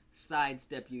to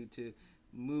sidestep you to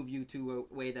move you to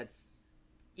a way that's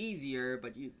easier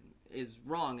but is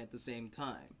wrong at the same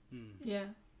time. Yeah.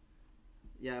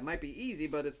 Yeah, it might be easy,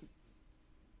 but it's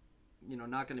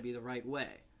not going to be the right way.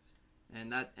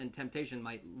 And temptation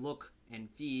might look and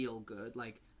feel good,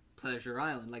 like Pleasure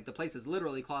Island. Like, the place is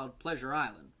literally called Pleasure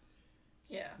Island.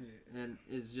 Yeah. And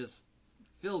is just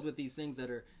filled with these things that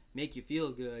make you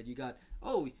feel good. You got,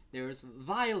 there's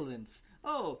violence.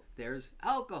 Oh, there's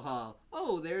alcohol.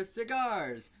 Oh, there's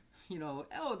cigars.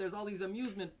 There's all these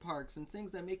amusement parks and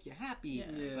things that make you happy.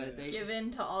 Yeah. But they give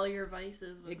in to all your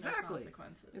vices with no Exactly.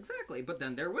 consequences. Exactly. But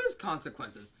then there was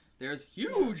consequences. There's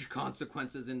huge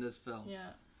consequences in this film.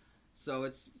 Yeah. So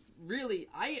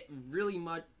I really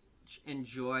much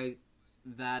enjoy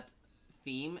that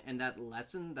theme and that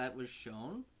lesson that was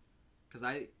shown. Because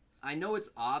I know it's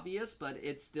obvious, but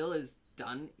it still is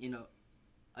done in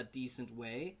a decent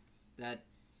way that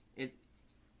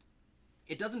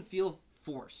it doesn't feel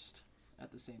forced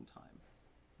at the same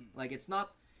time. Like, it's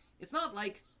not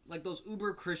like those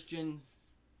uber Christian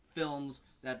films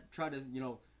that try to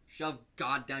shove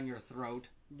God down your throat.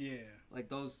 Yeah. Like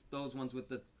those ones with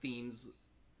the themes,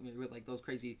 with like those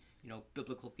crazy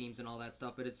biblical themes and all that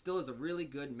stuff. But it still is a really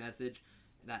good message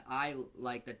that I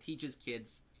like, that teaches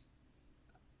kids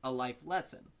a life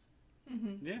lesson.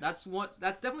 Yeah. That's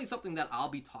definitely something that I'll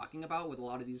be talking about with a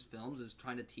lot of these films, is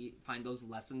trying to find those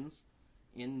lessons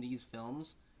in these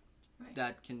films, Right.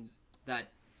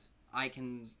 that I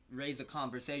can raise a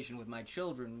conversation with my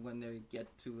children when they get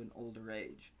to an older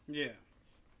age. Yeah.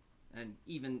 And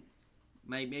even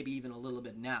maybe even a little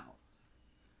bit now.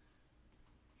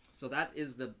 So that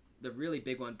is the really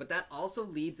big one. But that also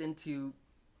leads into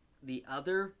the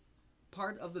other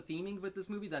part of the theming with this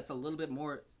movie that's a little bit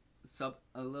more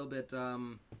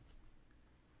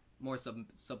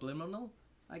subliminal,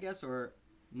 I guess, or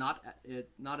not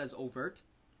as overt.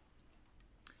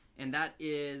 And that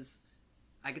is,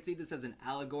 I could see this as an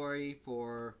allegory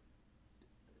for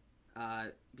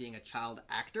being a child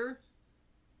actor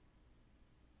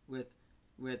with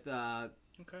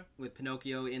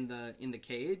Pinocchio in the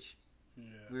cage,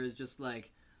 where it's just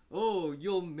like, oh,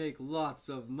 you'll make lots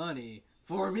of money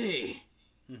for me.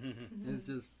 It's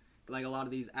just like a lot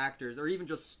of these actors, or even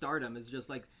just stardom, is just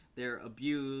like they're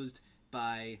abused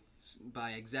by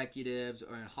executives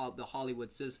or the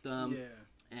Hollywood system,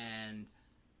 and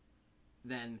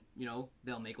then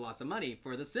they'll make lots of money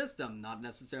for the system, not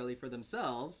necessarily for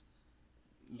themselves.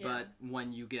 But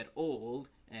when you get old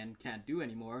and can't do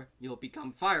anymore, you'll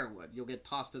become firewood. You'll get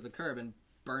tossed to the curb and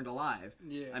burned alive.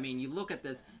 Yeah. I mean, you look at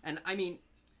this, and I mean,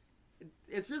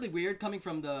 it's really weird coming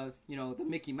from the the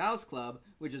Mickey Mouse Club,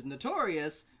 which is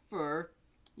notorious for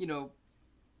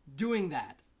doing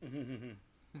that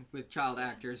with child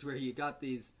actors, where you got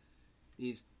these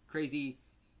crazy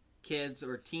kids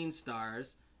or teen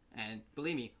stars, and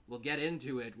believe me, we'll get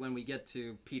into it when we get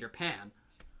to Peter Pan.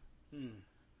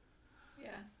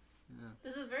 Yeah.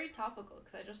 This is very topical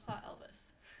because I just saw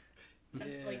Elvis.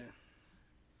 And,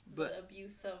 the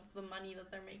abuse of the money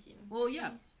that they're making. Well,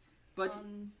 yeah, but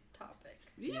on topic.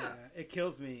 Yeah, it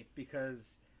kills me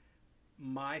because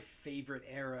my favorite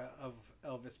era of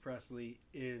Elvis Presley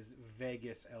is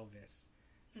Vegas Elvis.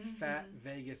 Fat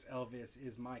Vegas Elvis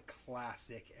is my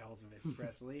classic Elvis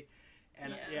Presley.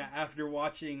 And after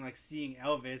watching, like, seeing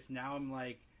Elvis, now I'm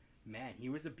like, man, he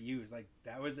was abused. Like,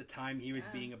 that was a time he was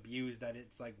being abused that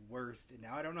it's, like, worst. And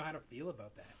now I don't know how to feel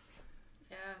about that.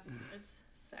 Yeah, it's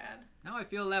sad. Now I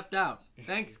feel left out.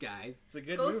 Thanks, guys. It's a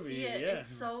good Go movie. Go see it. Yeah.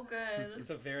 It's so good. It's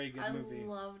a very good movie. I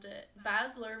loved it.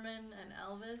 Baz Luhrmann and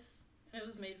Elvis. It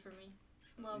was made for me.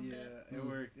 Loved it. Yeah, it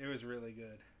worked. It was really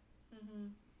good.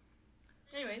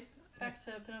 Anyways, back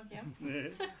to Pinocchio.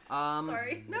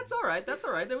 Sorry. That's all right. That's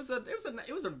all right. It was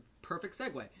a perfect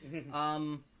segue.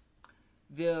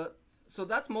 So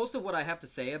that's most of what I have to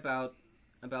say about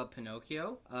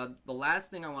Pinocchio. The last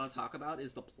thing I want to talk about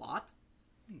is the plot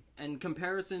and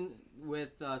comparison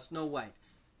with Snow White.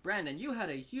 Brandon, you had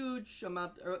a huge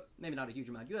amount, or maybe not a huge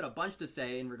amount, you had a bunch to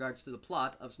say in regards to the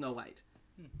plot of Snow White.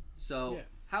 So,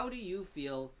 how do you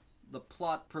feel the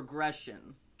plot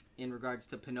progression in regards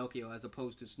to Pinocchio as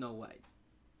opposed to Snow White?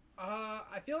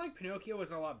 I feel like Pinocchio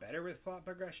was a lot better with plot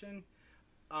progression.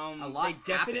 A lot they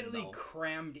definitely happened,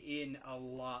 crammed in a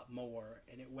lot more,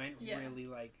 and it went really,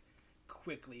 like,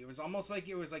 quickly. It was almost like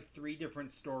it was, like, 3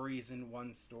 different stories in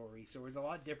one story, so it was a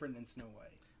lot different than Snow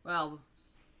White. Well,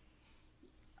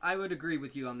 I would agree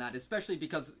with you on that, especially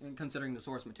because considering the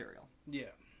source material.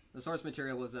 Yeah. The source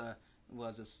material was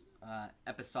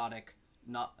episodic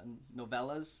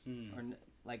novellas, or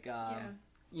like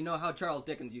you know how Charles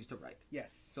Dickens used to write.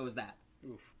 Yes. So is that.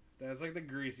 Oof, that's like the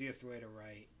greasiest way to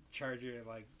write. Charge your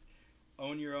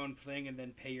own your own thing and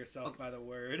then pay yourself by the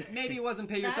word. Maybe it wasn't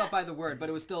pay yourself by the word, but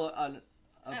it was still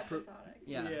episodic.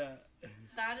 Yeah.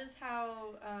 That is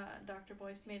how Dr.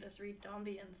 Boyce made us read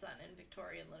Dombey and Son in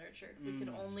Victorian literature. We could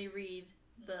only read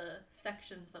the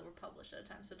sections that were published at a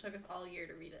time, so it took us all year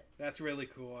to read it. That's really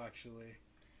cool, actually.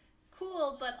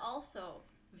 Cool, but also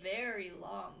very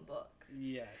long book.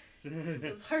 Yes. So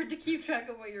it's hard to keep track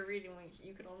of what you're reading when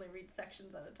you can only read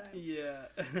sections at a time. Yeah.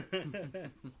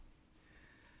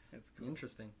 That's cool.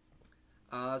 Interesting.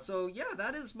 So yeah,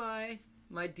 that is my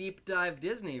deep dive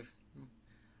Disney.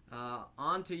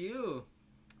 On to you,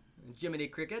 Jiminy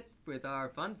Cricket, with our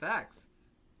fun facts.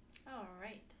 All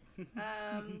right.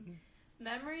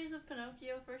 Memories of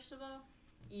Pinocchio, first of all?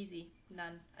 Easy.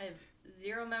 None. I have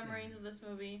 0 memories of this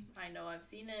movie. I know I've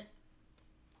seen it.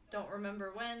 Don't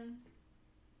remember when.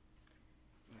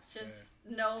 That's Just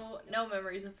fair. no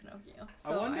memories of Pinocchio.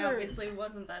 So I obviously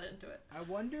wasn't that into it. I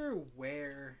wonder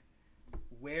where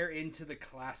into the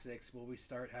classics will we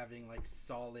start having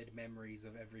solid memories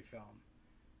of every film.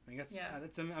 I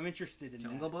think I'm interested in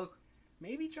Jungle that. Book?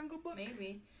 Maybe Jungle Book?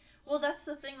 Maybe. Well, that's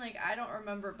the thing, I don't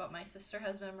remember, but my sister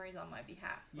has memories on my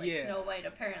behalf. Snow White,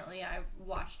 apparently, I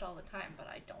watched all the time, but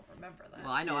I don't remember that.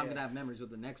 Well, I know I'm going to have memories with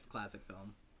the next classic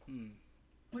film.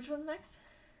 Which one's next?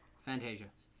 Fantasia.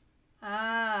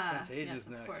 Fantasia's yes,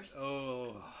 next. Of course.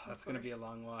 Oh, that's going to be a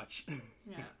long watch.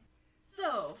 Yeah.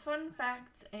 So, fun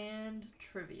facts and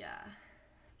trivia.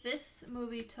 This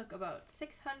movie took about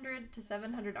 600 to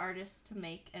 700 artists to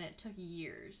make, and it took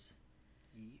years.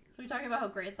 So we're talking about how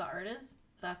great the art is?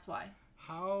 That's why.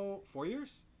 How? 4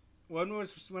 years? When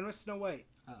was Snow White?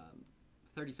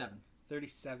 37.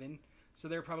 37. So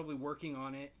they're probably working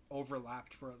on it,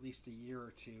 overlapped for at least a year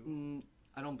or 2.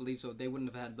 I don't believe so. They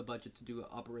wouldn't have had the budget to do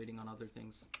operating on other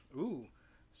things. Ooh.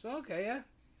 So, okay, yeah.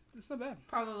 That's not bad.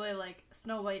 Probably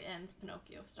Snow White ends,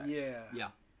 Pinocchio starts. Yeah. Yeah.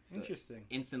 Interesting.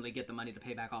 Instantly get the money to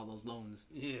pay back all those loans.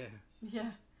 Yeah.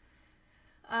 Yeah.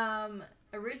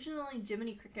 Originally,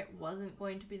 Jiminy Cricket wasn't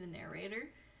going to be the narrator.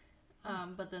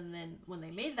 But then when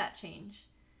they made that change,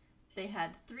 they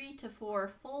had 3 to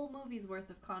 4 full movies worth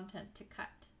of content to cut.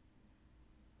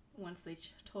 Once they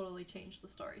totally changed the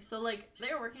story. So,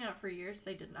 they were working on it for years.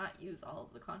 They did not use all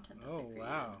of the content that they created. Oh,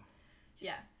 wow.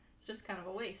 Yeah. Just kind of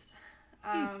a waste.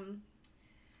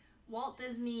 Walt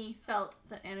Disney felt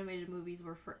that animated movies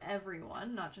were for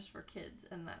everyone, not just for kids,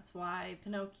 and that's why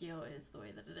Pinocchio is the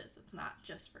way that it is. It's not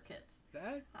just for kids.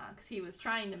 That? Because he was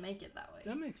trying to make it that way.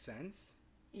 That makes sense.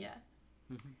 Yeah.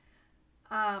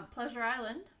 Pleasure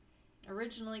Island,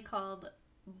 originally called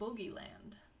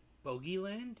Bogeyland.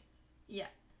 Bogeyland? Yeah.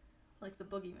 Like the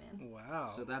boogeyman. Wow.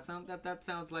 So that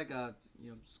sounds like a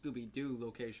Scooby-Doo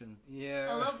location.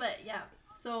 Yeah. A little bit, yeah.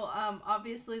 So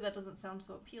obviously that doesn't sound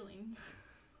so appealing.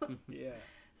 Yeah.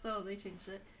 So they changed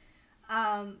it.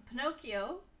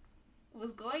 Pinocchio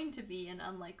was going to be an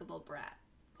unlikable brat.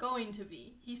 Going to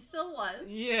be. He still was.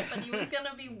 Yeah. But he was going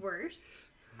to be worse.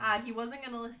 He wasn't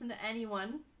going to listen to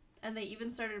anyone. And they even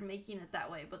started making it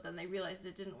that way. But then they realized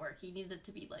it didn't work. He needed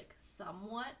to be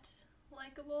somewhat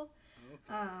likable.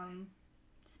 Okay.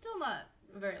 Still not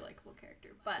a very likable character,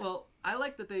 but Well, I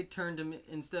like that they turned him,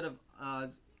 instead of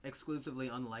exclusively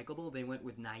unlikable, they went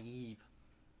with naive.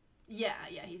 yeah,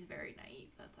 he's very naive.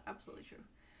 That's absolutely true.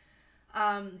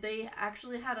 They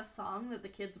actually had a song that the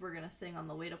kids were going to sing on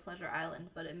the way to Pleasure Island,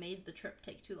 but it made the trip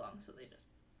take too long, so they just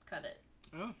cut it.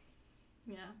 Oh.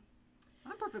 Yeah.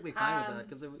 I'm perfectly fine with that,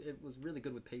 because it was really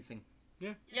good with pacing.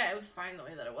 Yeah, it was fine the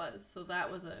way that it was. So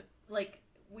that was like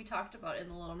we talked about in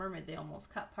The Little Mermaid, they almost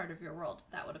cut part of your world.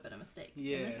 That would have been a mistake.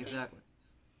 Yeah, in this case, Exactly.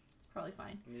 it's probably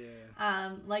fine.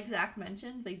 Yeah. Like Zach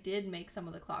mentioned, they did make some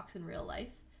of the clocks in real life.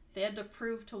 They had to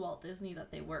prove to Walt Disney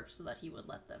that they worked so that he would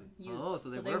let them use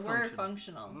them. So they were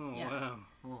functional. Oh, yeah. wow.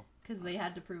 Oh. Because they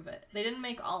had to prove it. They didn't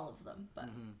make all of them, but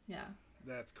yeah.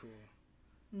 That's cool.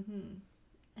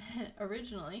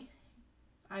 Originally,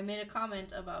 I made a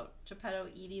comment about Geppetto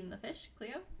eating the fish,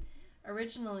 Cleo.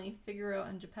 Originally, Figaro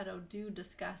and Geppetto do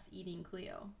discuss eating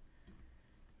Cleo.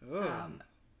 Oh.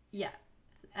 Yeah.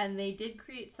 And they did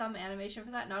create some animation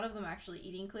for that. Not of them actually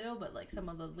eating Cleo, but like some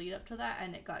of the lead up to that,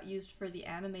 and it got used for the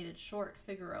animated short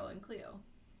Figaro and Cleo.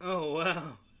 Oh,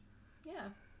 wow. Yeah.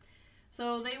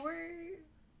 So they were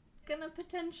gonna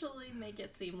potentially make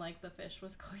it seem like the fish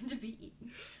was going to be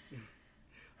eaten.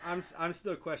 I'm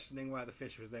still questioning why the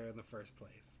fish was there in the first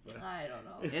place. But... I don't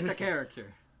know. It's a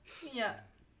character. Yeah.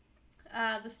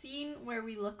 The scene where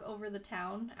we look over the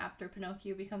town after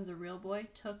Pinocchio becomes a real boy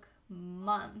took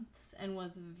months and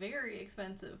was very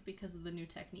expensive because of the new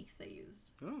techniques they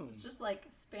used. Oh. So it's just like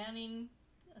spanning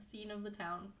a scene of the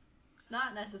town.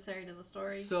 Not necessary to the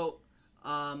story. So,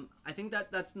 I think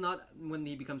that's not when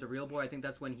he becomes a real boy. I think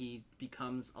that's when he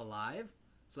becomes alive.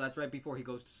 So that's right before he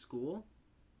goes to school.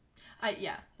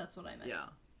 Yeah, that's what I meant.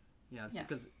 Yeah,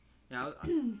 because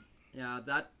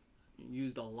that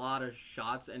used a lot of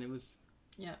shots, and it was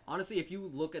honestly, if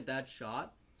you look at that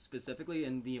shot specifically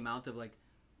and the amount of like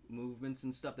movements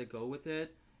and stuff that go with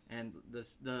it, and the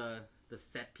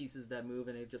set pieces that move,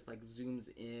 and it just like zooms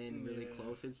in really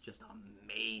close, it's just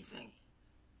amazing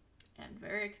and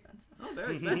very expensive. Oh,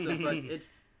 very expensive, but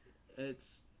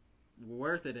it's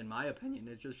worth it in my opinion.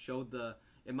 It just showed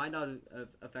it might not have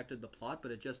affected the plot, but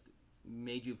it just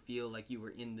made you feel like you were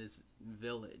in this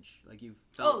village, like you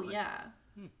felt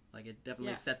like it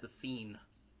definitely set the scene.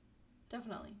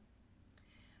 Definitely.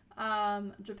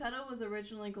 Geppetto was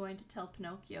originally going to tell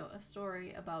Pinocchio a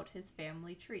story about his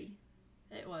family tree.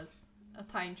 It was a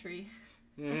pine tree.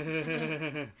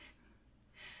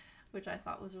 Which I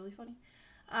thought was really funny.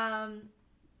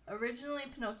 Originally,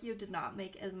 Pinocchio did not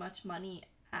make as much money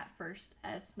at first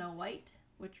as Snow White,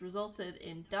 which resulted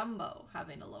in Dumbo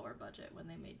having a lower budget when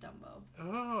they made Dumbo.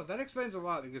 Oh, that explains a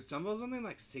lot, because Dumbo's only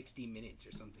like 60 minutes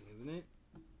or something, isn't it?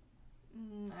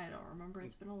 I don't remember.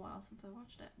 It's been a while since I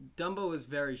watched it. Dumbo is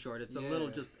very short. It's a little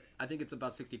I think it's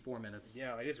about 64 minutes.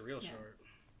 Yeah, like it's real short.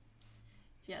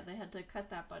 Yeah, they had to cut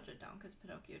that budget down because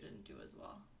Pinocchio didn't do as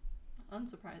well.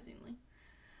 Unsurprisingly.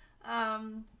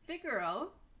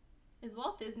 Figaro is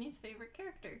Walt Disney's favorite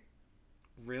character.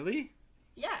 Really?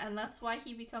 Yeah, and that's why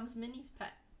he becomes Minnie's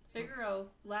pet. Figaro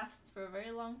lasts for a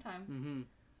very long time.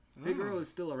 Mm-hmm. Figaro is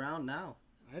still around now.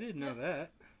 I didn't know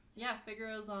that. Yeah,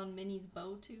 Figaro's on Minnie's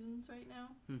Bow Tunes right now.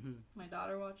 Mm-hmm. My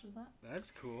daughter watches that. That's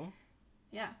cool.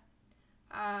 Yeah.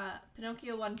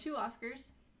 Pinocchio won 2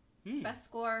 Oscars. Best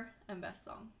Score and Best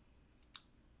Song.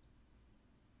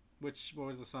 What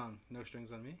was the song? No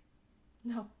Strings on Me?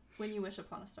 No, When You Wish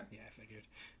Upon a Star. Yeah, I figured.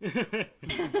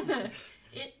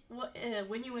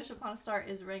 When You Wish Upon a Star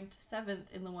is ranked 7th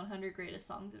in the 100 greatest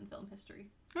songs in film history.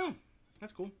 Oh,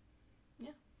 that's cool.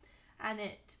 Yeah. And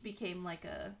it became like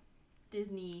a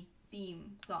Disney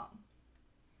theme song.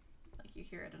 Like you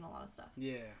hear it in a lot of stuff.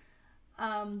 Yeah.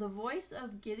 The voice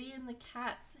of Gideon the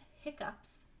Cat's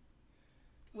hiccups,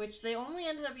 which they only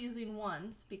ended up using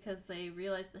once because they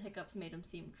realized the hiccups made him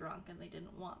seem drunk and they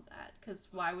didn't want that. Because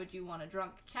why would you want a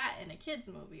drunk cat in a kid's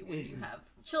movie when you have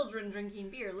children drinking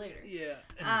beer later? Yeah.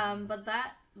 But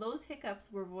those hiccups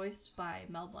were voiced by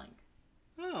Mel Blanc.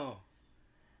 Oh.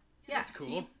 Yeah, that's cool.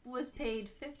 He was paid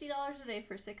 $50 a day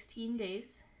for 16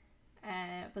 days,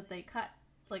 but they cut,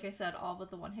 like I said, all but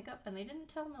the one hiccup, and they didn't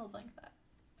tell Mel Blanc that.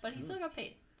 But he still got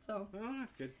paid, so... Oh,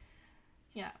 that's good.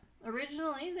 Yeah.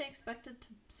 Originally, they expected to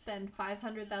spend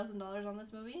 $500,000 on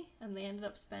this movie, and they ended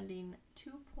up spending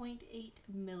 $2.8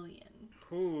 million.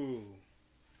 Ooh.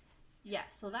 Yeah,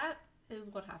 so that is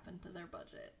what happened to their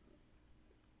budget.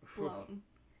 Blown.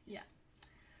 Yeah.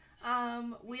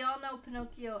 We all know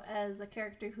Pinocchio as a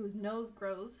character whose nose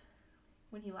grows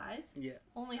when he lies. Yeah.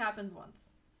 Only happens once.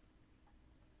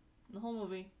 In the whole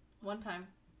movie. One time.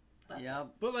 Yeah.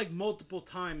 But like multiple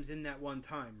times in that one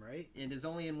time, right? It is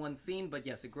only in one scene, but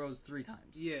yes, it grows 3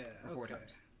 times. Yeah. Or 4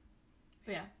 times.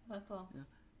 But yeah, that's all. Yeah.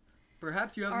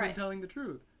 Perhaps you haven't All been right. telling the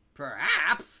truth.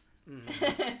 Perhaps.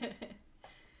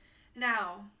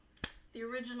 Now, the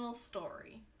original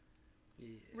story. Yeah.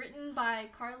 Written by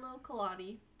Carlo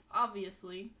Collodi.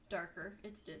 Obviously, darker.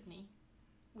 It's Disney.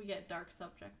 We get dark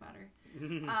subject matter.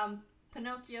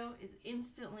 Pinocchio is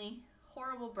instantly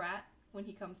horrible brat when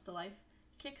he comes to life,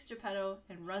 kicks Geppetto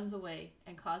and runs away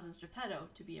and causes Geppetto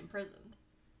to be imprisoned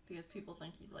because people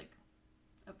think he's like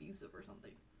abusive or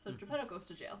something. So Geppetto goes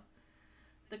to jail.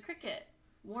 The cricket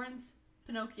warns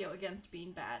Pinocchio against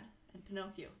being bad, and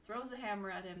Pinocchio throws a hammer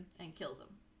at him and kills him.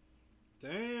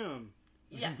 Damn.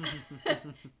 Yeah.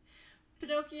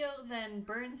 Pinocchio then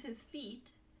burns his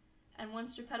feet, and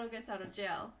once Geppetto gets out of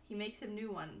jail, he makes him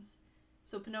new ones.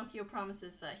 So Pinocchio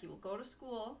promises that he will go to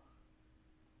school.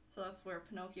 So that's where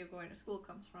Pinocchio going to school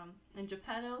comes from. And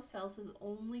Geppetto sells his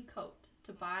only coat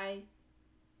to buy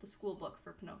the school book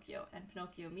for Pinocchio. And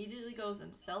Pinocchio immediately goes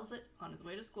and sells it on his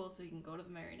way to school so he can go to the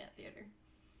Marionette Theater.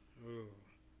 Ooh.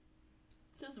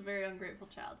 Just a very ungrateful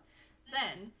child.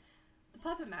 Then, the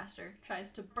puppet master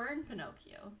tries to burn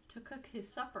Pinocchio to cook his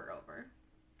supper over.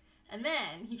 And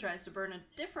then he tries to burn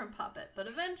a different puppet, but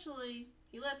eventually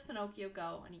he lets Pinocchio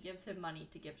go and he gives him money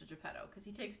to give to Geppetto because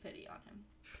he takes pity on him.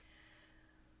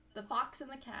 The fox and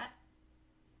the cat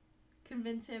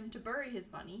convince him to bury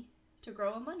his money to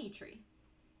grow a money tree.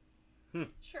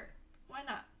 Sure, why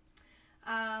not?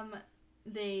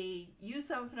 They use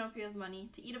some of Pinocchio's money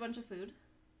to eat a bunch of food,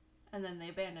 and then they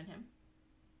abandon him,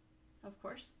 of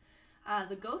course.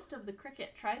 The ghost of the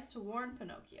cricket tries to warn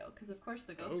Pinocchio, because of course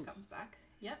the ghost comes back.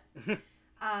 Yep.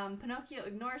 Pinocchio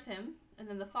ignores him, and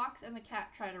then the fox and the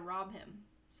cat try to rob him.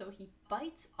 So he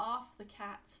bites off the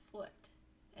cat's foot.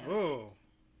 And escapes.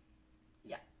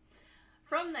 Yeah.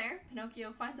 From there,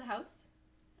 Pinocchio finds a house,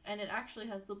 and it actually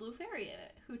has the blue fairy in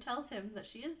it, who tells him that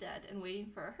she is dead and waiting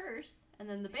for a hearse, and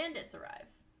then the bandits arrive,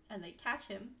 and they catch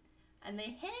him, and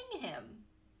they hang him,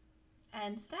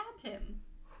 and stab him.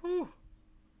 Whew.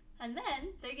 And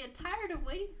then they get tired of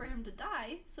waiting for him to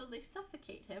die, so they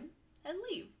suffocate him and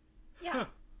leave. Yeah. Huh.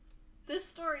 This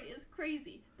story is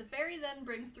crazy. The fairy then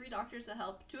brings 3 doctors to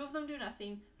help. 2 of them do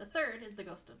nothing. The third is the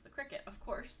ghost of the cricket, of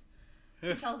course,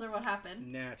 who tells her what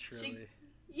happened. Naturally.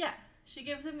 She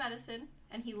gives him medicine,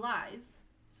 and he lies,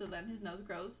 so then his nose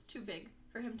grows too big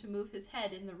for him to move his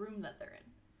head in the room that they're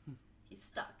in. He's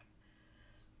stuck.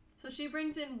 So she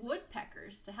brings in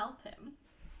woodpeckers to help him,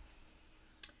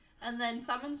 and then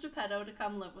summons Geppetto to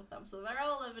come live with them. So they're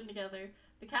all living together.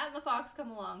 The cat and the fox come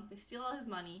along. They steal all his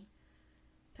money.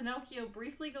 Pinocchio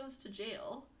briefly goes to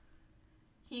jail.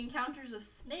 He encounters a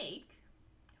snake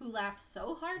who laughs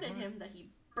so hard at him that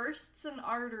he bursts an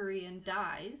artery and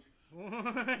dies.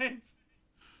 What?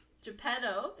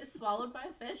 Geppetto is swallowed by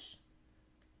a fish.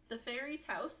 The fairy's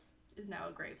house is now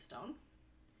a gravestone.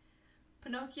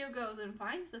 Pinocchio goes and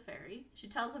finds the fairy. She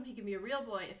tells him he can be a real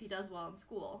boy if he does well in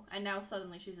school. And now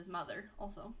suddenly she's his mother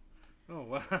also. Oh,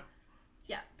 wow.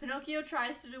 Yeah, Pinocchio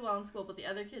tries to do well in school, but the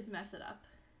other kids mess it up.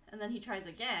 And then he tries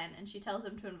again, and she tells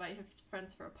him to invite his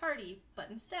friends for a party, but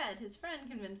instead his friend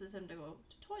convinces him to go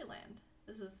to Toyland.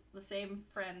 This is the same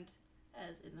friend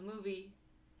as in the movie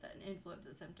that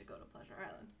influences him to go to Pleasure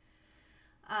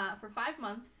Island. For 5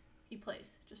 months, he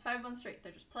plays. Just 5 months straight.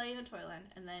 They're just playing at Toyland,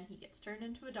 and then he gets turned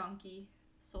into a donkey,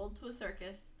 sold to a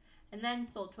circus, and then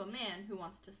sold to a man who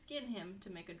wants to skin him to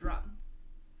make a drum.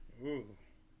 Ooh.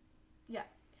 Yeah.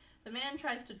 The man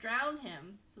tries to drown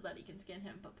him so that he can skin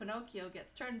him, but Pinocchio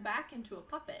gets turned back into a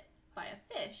puppet by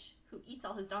a fish who eats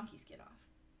all his donkey skin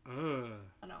off.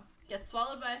 Oh no. Gets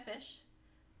swallowed by a fish,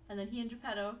 and then he and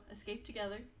Geppetto escape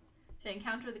together. They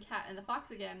encounter the cat and the fox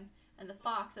again, and the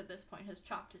fox at this point has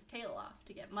chopped his tail off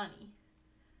to get money.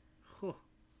 Huh.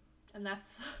 And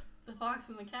that's the fox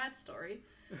and the cat story.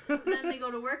 Then they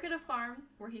go to work at a farm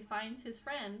where he finds his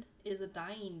friend is a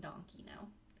dying donkey now.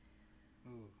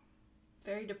 Ooh.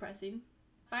 Very depressing.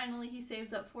 Finally, he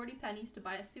saves up 40 pennies to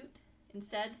buy a suit.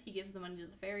 Instead, he gives the money to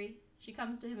the fairy. She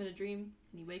comes to him in a dream,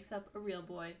 and he wakes up a real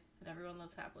boy, and everyone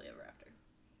lives happily ever after.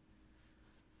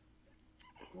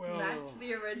 Well, that's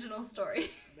the original story.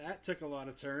 That took a lot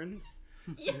of turns.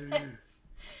 Yes.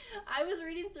 I was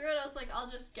reading through it. I was like,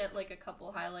 I'll just get like a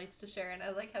couple highlights to share, and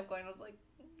I like kept going. I was like,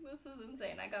 this is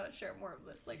insane. I gotta share more of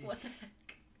this. Like, what the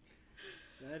heck?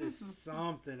 That is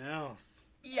something else.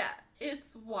 Yeah,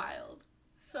 it's wild.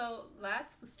 So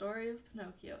that's the story of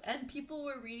Pinocchio, and people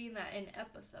were reading that in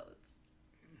episodes.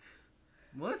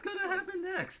 What's gonna happen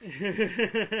next?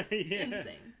 Yeah.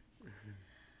 Insane.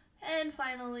 And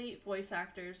finally, voice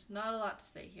actors. Not a lot to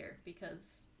say here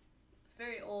because it's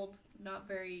very old, not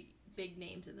very big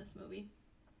names in this movie.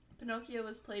 Pinocchio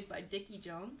was played by Dickie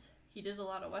Jones. He did a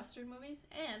lot of Western movies,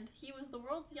 and he was the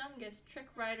world's youngest trick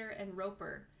rider and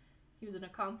roper. He was an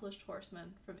accomplished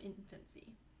horseman from infancy.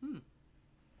 Fun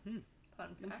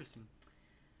fact. Interesting.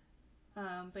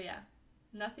 But yeah,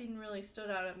 nothing really stood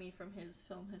out at me from his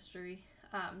film history.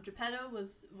 Geppetto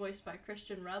was voiced by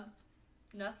Christian Rubb.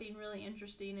 Nothing really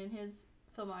interesting in his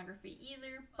filmography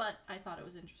either, but I thought it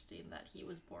was interesting that he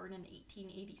was born in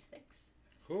 1886.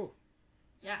 Cool.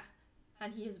 Yeah.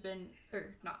 And he has been,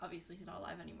 or not, obviously he's not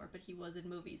alive anymore, but he was in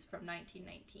movies from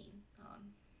 1919 on.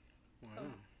 Wow. So,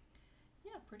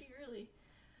 yeah, pretty early.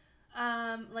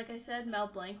 Like I said, Mel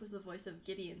Blanc was the voice of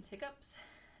Gideon's Hiccups.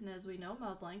 And as we know,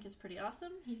 Mel Blanc is pretty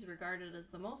awesome. He's regarded as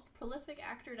the most prolific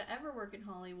actor to ever work in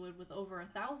Hollywood with over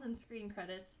 1,000 screen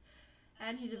credits.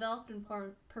 And he developed and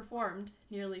performed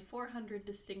nearly 400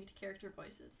 distinct character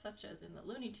voices, such as in the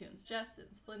Looney Tunes,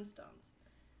 Jetsons, Flintstones.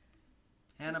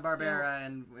 Hanna-Barbera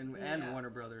and Warner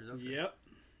Brothers. Okay. Yep.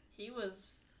 He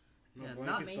was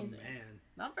not amazing. The man.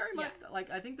 Not very much. Yeah.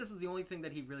 Like, I think this is the only thing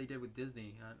that he really did with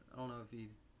Disney. I don't know if he...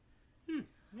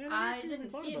 Yeah, I didn't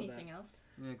see anything else.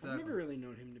 Yeah, exactly. I've never really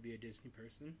known him to be a Disney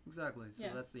person. Exactly. So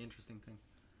Yeah. that's the interesting thing.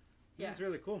 Yeah. It's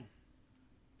really cool.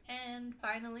 And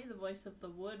finally, the voice of the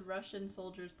wood Russian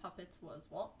soldiers' puppets was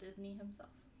Walt Disney himself.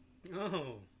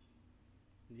 Oh.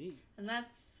 Neat. And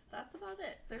that's about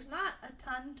it. There's not a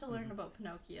ton to learn about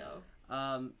Pinocchio.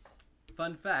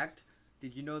 Fun fact,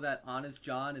 did you know that Honest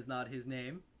John is not his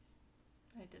name?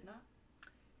 I did not.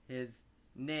 His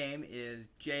name is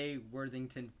J.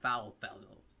 Worthington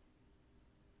Foulfellow.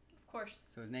 Of course.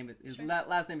 So his Sure.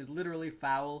 last name is literally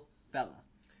Foul Fella.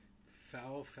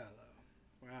 Foul fellow.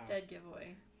 Wow. Dead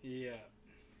giveaway. Yeah.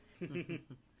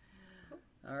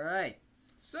 All right.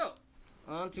 So,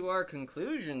 on to our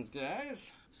conclusions,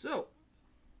 guys. So,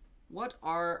 what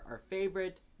are our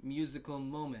favorite musical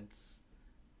moments?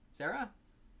 Sarah?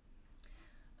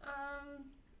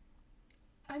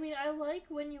 I mean, I like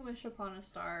When You Wish Upon a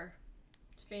Star.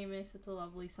 It's famous. It's a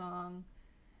lovely song.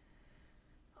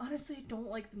 Honestly, I don't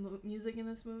like the music in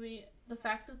this movie. The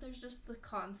fact that there's just the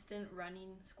constant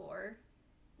running score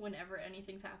whenever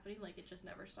anything's happening, like it just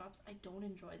never stops. I don't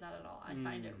enjoy that at all. I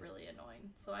find it really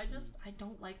annoying. So I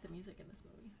don't like the music in this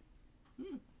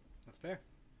movie. That's fair.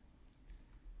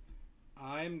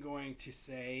 I'm going to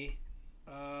say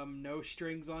No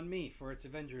Strings on Me for its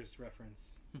Avengers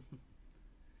reference.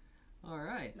 All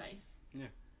right. Nice. Yeah.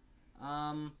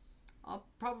 I'll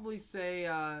probably say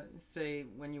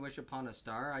When You Wish Upon a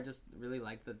Star. I just really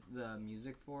like the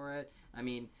music for it. I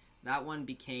mean, that one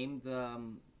became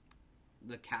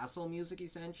the castle music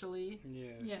essentially.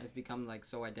 Yeah. It's become like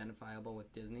so identifiable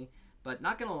with Disney. But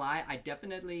not gonna lie, I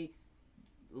definitely,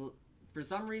 for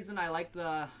some reason, I like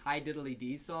the Hi Diddly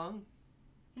Dee song.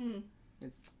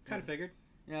 It's Kind of figured.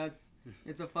 Yeah,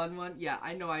 it's a fun one. Yeah,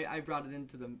 I know I brought it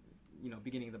into the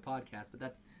beginning of the podcast, but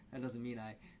that doesn't mean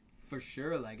I for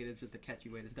sure like it. It's just a catchy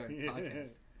way to start a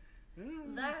podcast.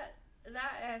 That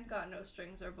and Got No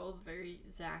Strings are both very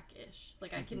Zach-ish.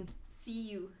 Like, I can see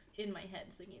you in my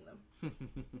head singing them.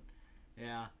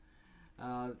 Yeah.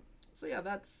 So yeah,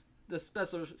 that's the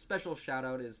special shout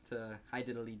out is to Hi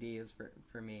Diddly Dee is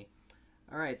for me.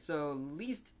 All right, so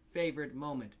least favorite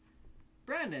moment.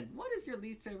 Brandon, what is your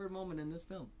least favorite moment in this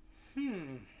film?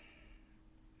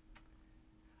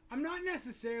 I'm not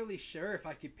necessarily sure if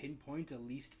I could pinpoint a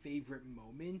least favorite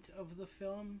moment of the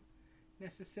film,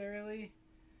 necessarily.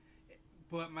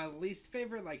 But my least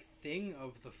favorite, thing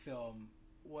of the film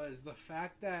was the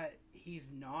fact that he's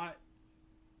not,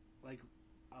 a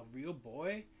real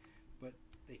boy, but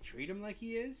they treat him like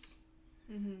he is.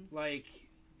 Mm-hmm.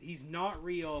 He's not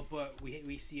real, but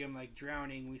we see him,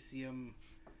 drowning. We see him,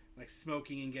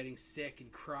 smoking and getting sick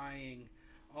and crying.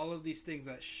 All of these things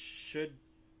that should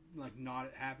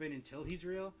not happen until he's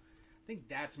real. I think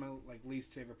that's my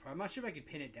least favorite part. I'm not sure if I could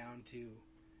pin it down to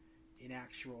an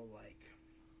actual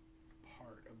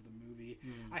part of the movie.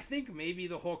 I think maybe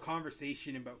the whole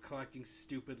conversation about collecting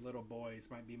stupid little boys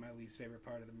might be my least favorite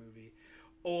part of the movie.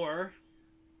 Or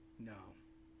no,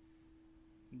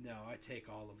 I take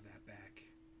all of that back.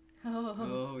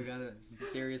 Oh, we got a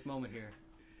serious moment here.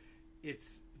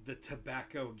 It's the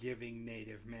tobacco giving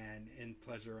native man in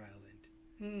Pleasure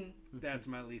Island. That's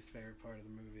my least favorite part of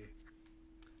the movie.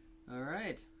 All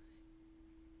right.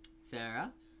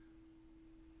 Sarah?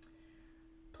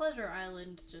 Pleasure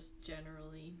Island, just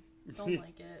generally. Don't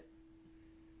like it.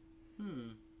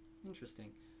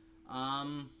 Interesting.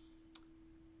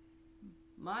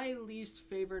 My least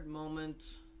favorite moment...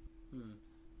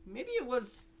 Maybe it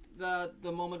was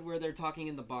the moment where they're talking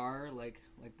in the bar, like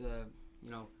the,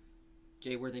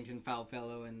 J. Worthington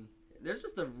Foulfellow, and there's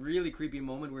just a really creepy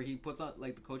moment where he puts on,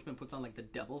 the coachman puts on, the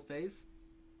devil face.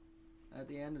 at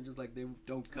the end, and just like they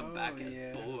don't come Oh, back as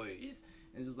yeah. boys.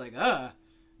 It's just like Yeah.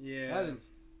 that is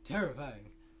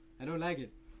terrifying. I don't like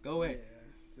it. Go away.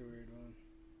 Yeah, it's a weird one.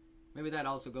 Maybe that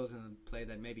also goes into play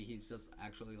that maybe he's just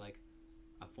actually like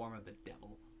a form of the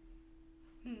devil.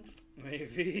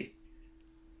 Maybe.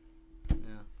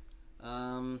 Yeah.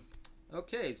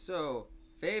 Okay, so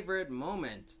favorite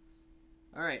moment.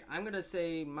 All right, I'm gonna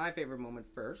say my favorite moment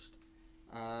first.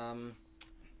 Not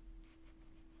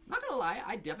gonna lie,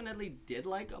 I definitely did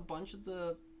like a bunch of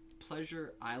the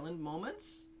Pleasure Island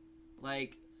moments,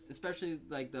 like especially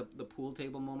like the pool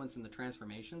table moments and the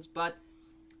transformations. But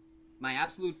my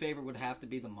absolute favorite would have to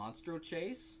be the Monstro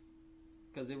chase,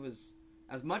 because it was,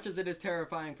 as much as it is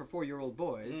terrifying for 4-year-old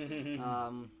boys,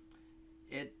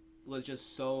 it was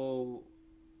just so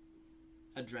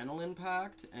adrenaline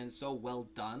packed and so well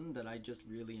done that I just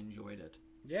really enjoyed it.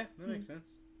 Yeah, that makes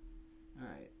sense. All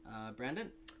right,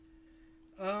 Brandon.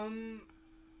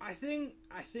 I think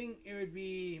it would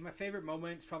be my favorite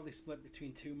moment's probably split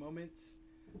between two moments.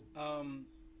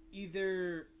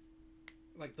 Either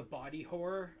like the body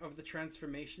horror of the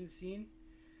transformation scene.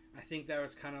 I think that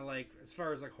was kind of like, as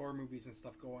far as like horror movies and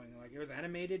stuff going, like it was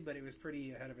animated, but it was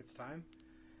pretty ahead of its time.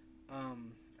 I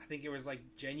think it was like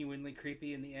genuinely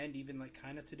creepy in the end, even like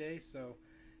kind of today, so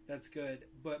that's good.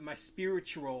 But my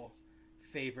spiritual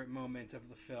favorite moment of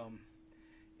the film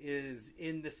is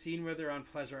in the scene where they're on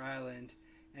Pleasure Island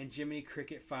and Jiminy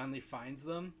Cricket finally finds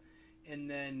them, and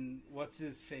then what's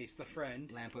his face, the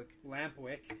friend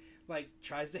Lampwick, like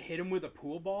tries to hit him with a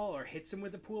pool ball, or hits him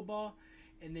with a pool ball,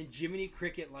 and then Jiminy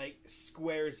Cricket like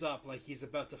squares up like he's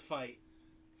about to fight.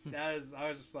 I was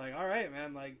just like, all right,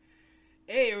 man, like,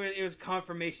 A, it was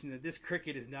confirmation that this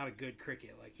cricket is not a good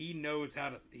cricket. Like he knows how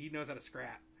to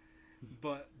scrap.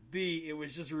 But B, it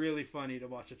was just really funny to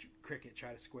watch a cricket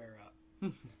try to square up.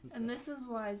 So. And this is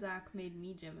why Zach made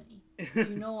me Jiminy.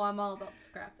 You know I'm all about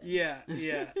scrapping. Yeah.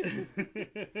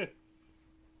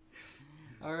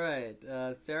 All right,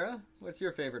 Sarah, what's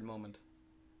your favorite moment?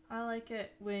 I like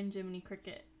it when Jiminy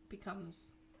Cricket becomes,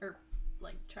 or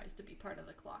like tries to be part of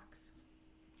the clocks.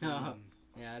 Yeah,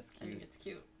 that's cute. I think it's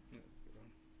cute. That's a good one.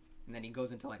 And then he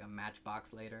goes into like a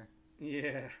matchbox later.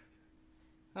 Yeah.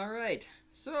 All right,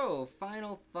 so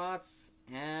final thoughts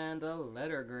and a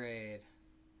letter grade.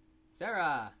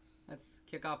 Sarah, let's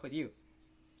kick off with you.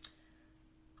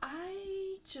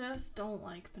 I just don't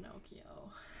like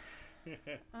Pinocchio.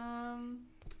 I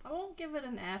won't give it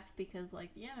an F because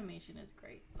like the animation is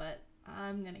great, but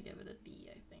I'm gonna give it a D.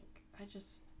 I think I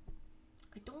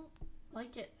don't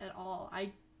like it at all.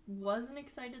 I wasn't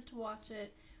excited to watch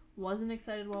it. Wasn't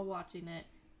excited while watching it.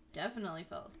 Definitely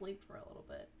fell asleep for a little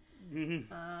bit.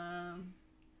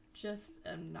 Just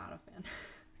am not a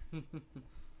fan.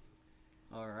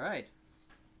 All right.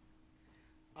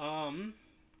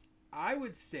 I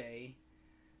would say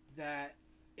that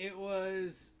it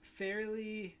was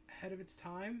fairly ahead of its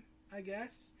time, I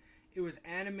guess. It was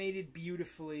animated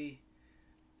beautifully,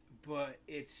 but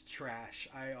it's trash.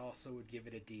 I also would give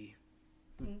it a D.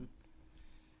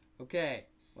 Okay,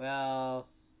 well,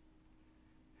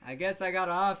 I guess I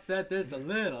gotta offset this a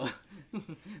little.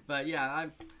 But yeah,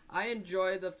 I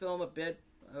enjoy the film a bit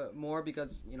more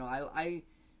because, you know, I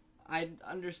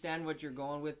understand what you're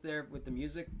going with there with the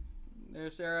music there,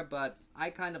 Sarah, but I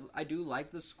do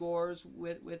like the scores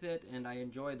with it, and I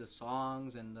enjoy the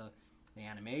songs, and the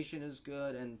animation is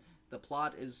good, and the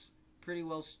plot is pretty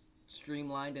well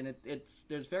streamlined, and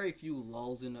there's very few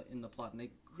lulls in the plot, and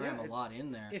they cram a lot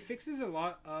in there. It fixes a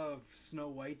lot of Snow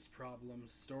White's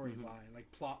problems storyline, like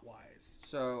plot wise.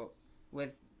 So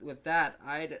with that,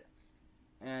 I'd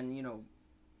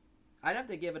have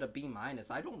to give it a B-.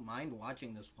 I don't mind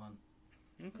watching this one.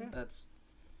 Okay. That's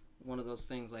one of those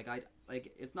things,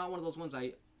 it's not one of those ones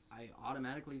I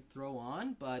automatically throw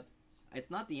on, but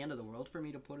it's not the end of the world for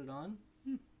me to put it on.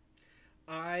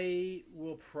 I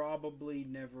will probably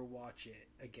never watch it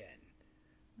again.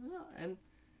 Well, and,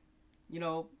 you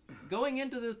know, going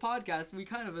into this podcast, we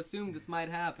kind of assumed this might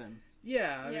happen.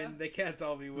 Yeah, I mean, they can't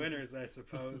all be winners, I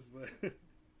suppose, but...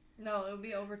 No, it would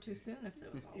be over too soon if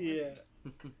it was all yeah.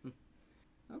 winners.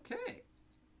 Okay.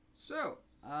 So,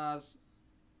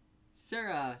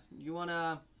 Sarah, you want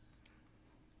to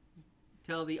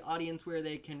tell the audience where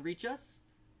they can reach us?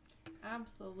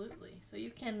 Absolutely. So you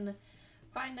can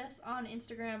find us on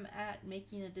Instagram at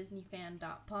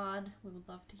makingadisneyfan.pod. We would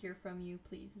love to hear from you.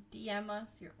 Please DM us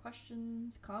your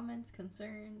questions, comments,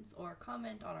 concerns, or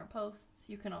comment on our posts.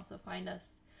 You can also find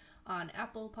us on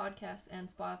Apple Podcasts and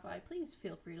Spotify. Please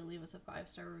feel free to leave us a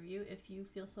 5-star review if you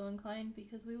feel so inclined,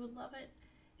 because we would love it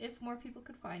if more people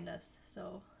could find us.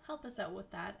 So help us out with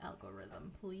that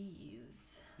algorithm,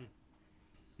 please.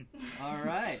 All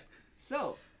right.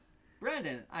 So,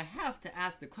 Brandon, I have to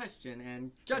ask the question, and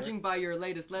judging by your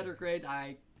latest letter grade,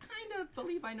 I kind of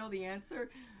believe I know the answer.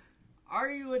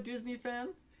 Are you a Disney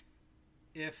fan?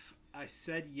 If I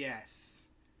said yes,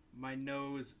 my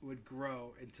nose would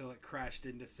grow until it crashed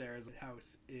into Sarah's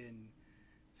house in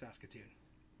Saskatoon.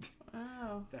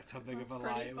 Wow. That's how big That's of a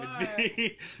lie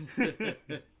pretty it would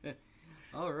be.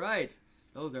 All right.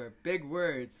 Those are big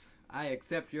words. I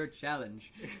accept your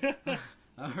challenge.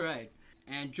 All right.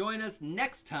 And join us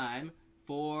next time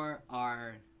for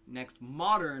our next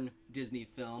modern Disney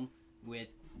film with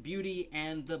Beauty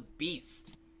and the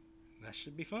Beast. That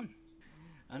should be fun.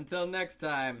 Until next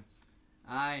time,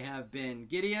 I have been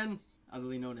Gideon,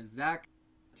 otherly known as Zach.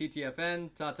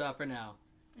 TTFN, ta-ta for now.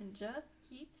 And just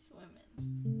keep swimming.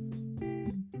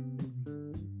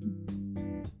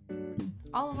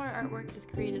 All of our artwork is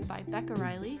created by Becca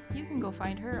Riley. You can go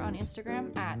find her on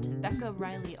Instagram at Becca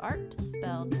Riley Art,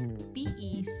 spelled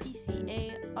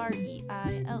BECCAREILLY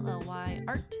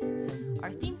Art.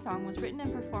 Our theme song was written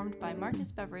and performed by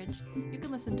Marcus Beveridge. You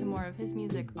can listen to more of his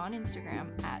music on Instagram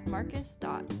at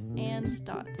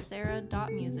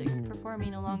marcus.and.sarah.music,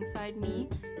 performing alongside me,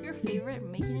 your favorite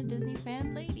Making a Disney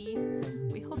fan lady.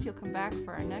 We hope you'll come back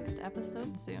for our next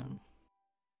episode soon.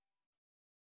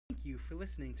 Thank you for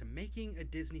listening to Making a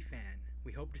Disney Fan.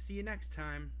 We hope to see you next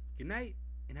time. Good night,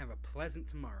 and have a pleasant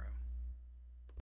tomorrow.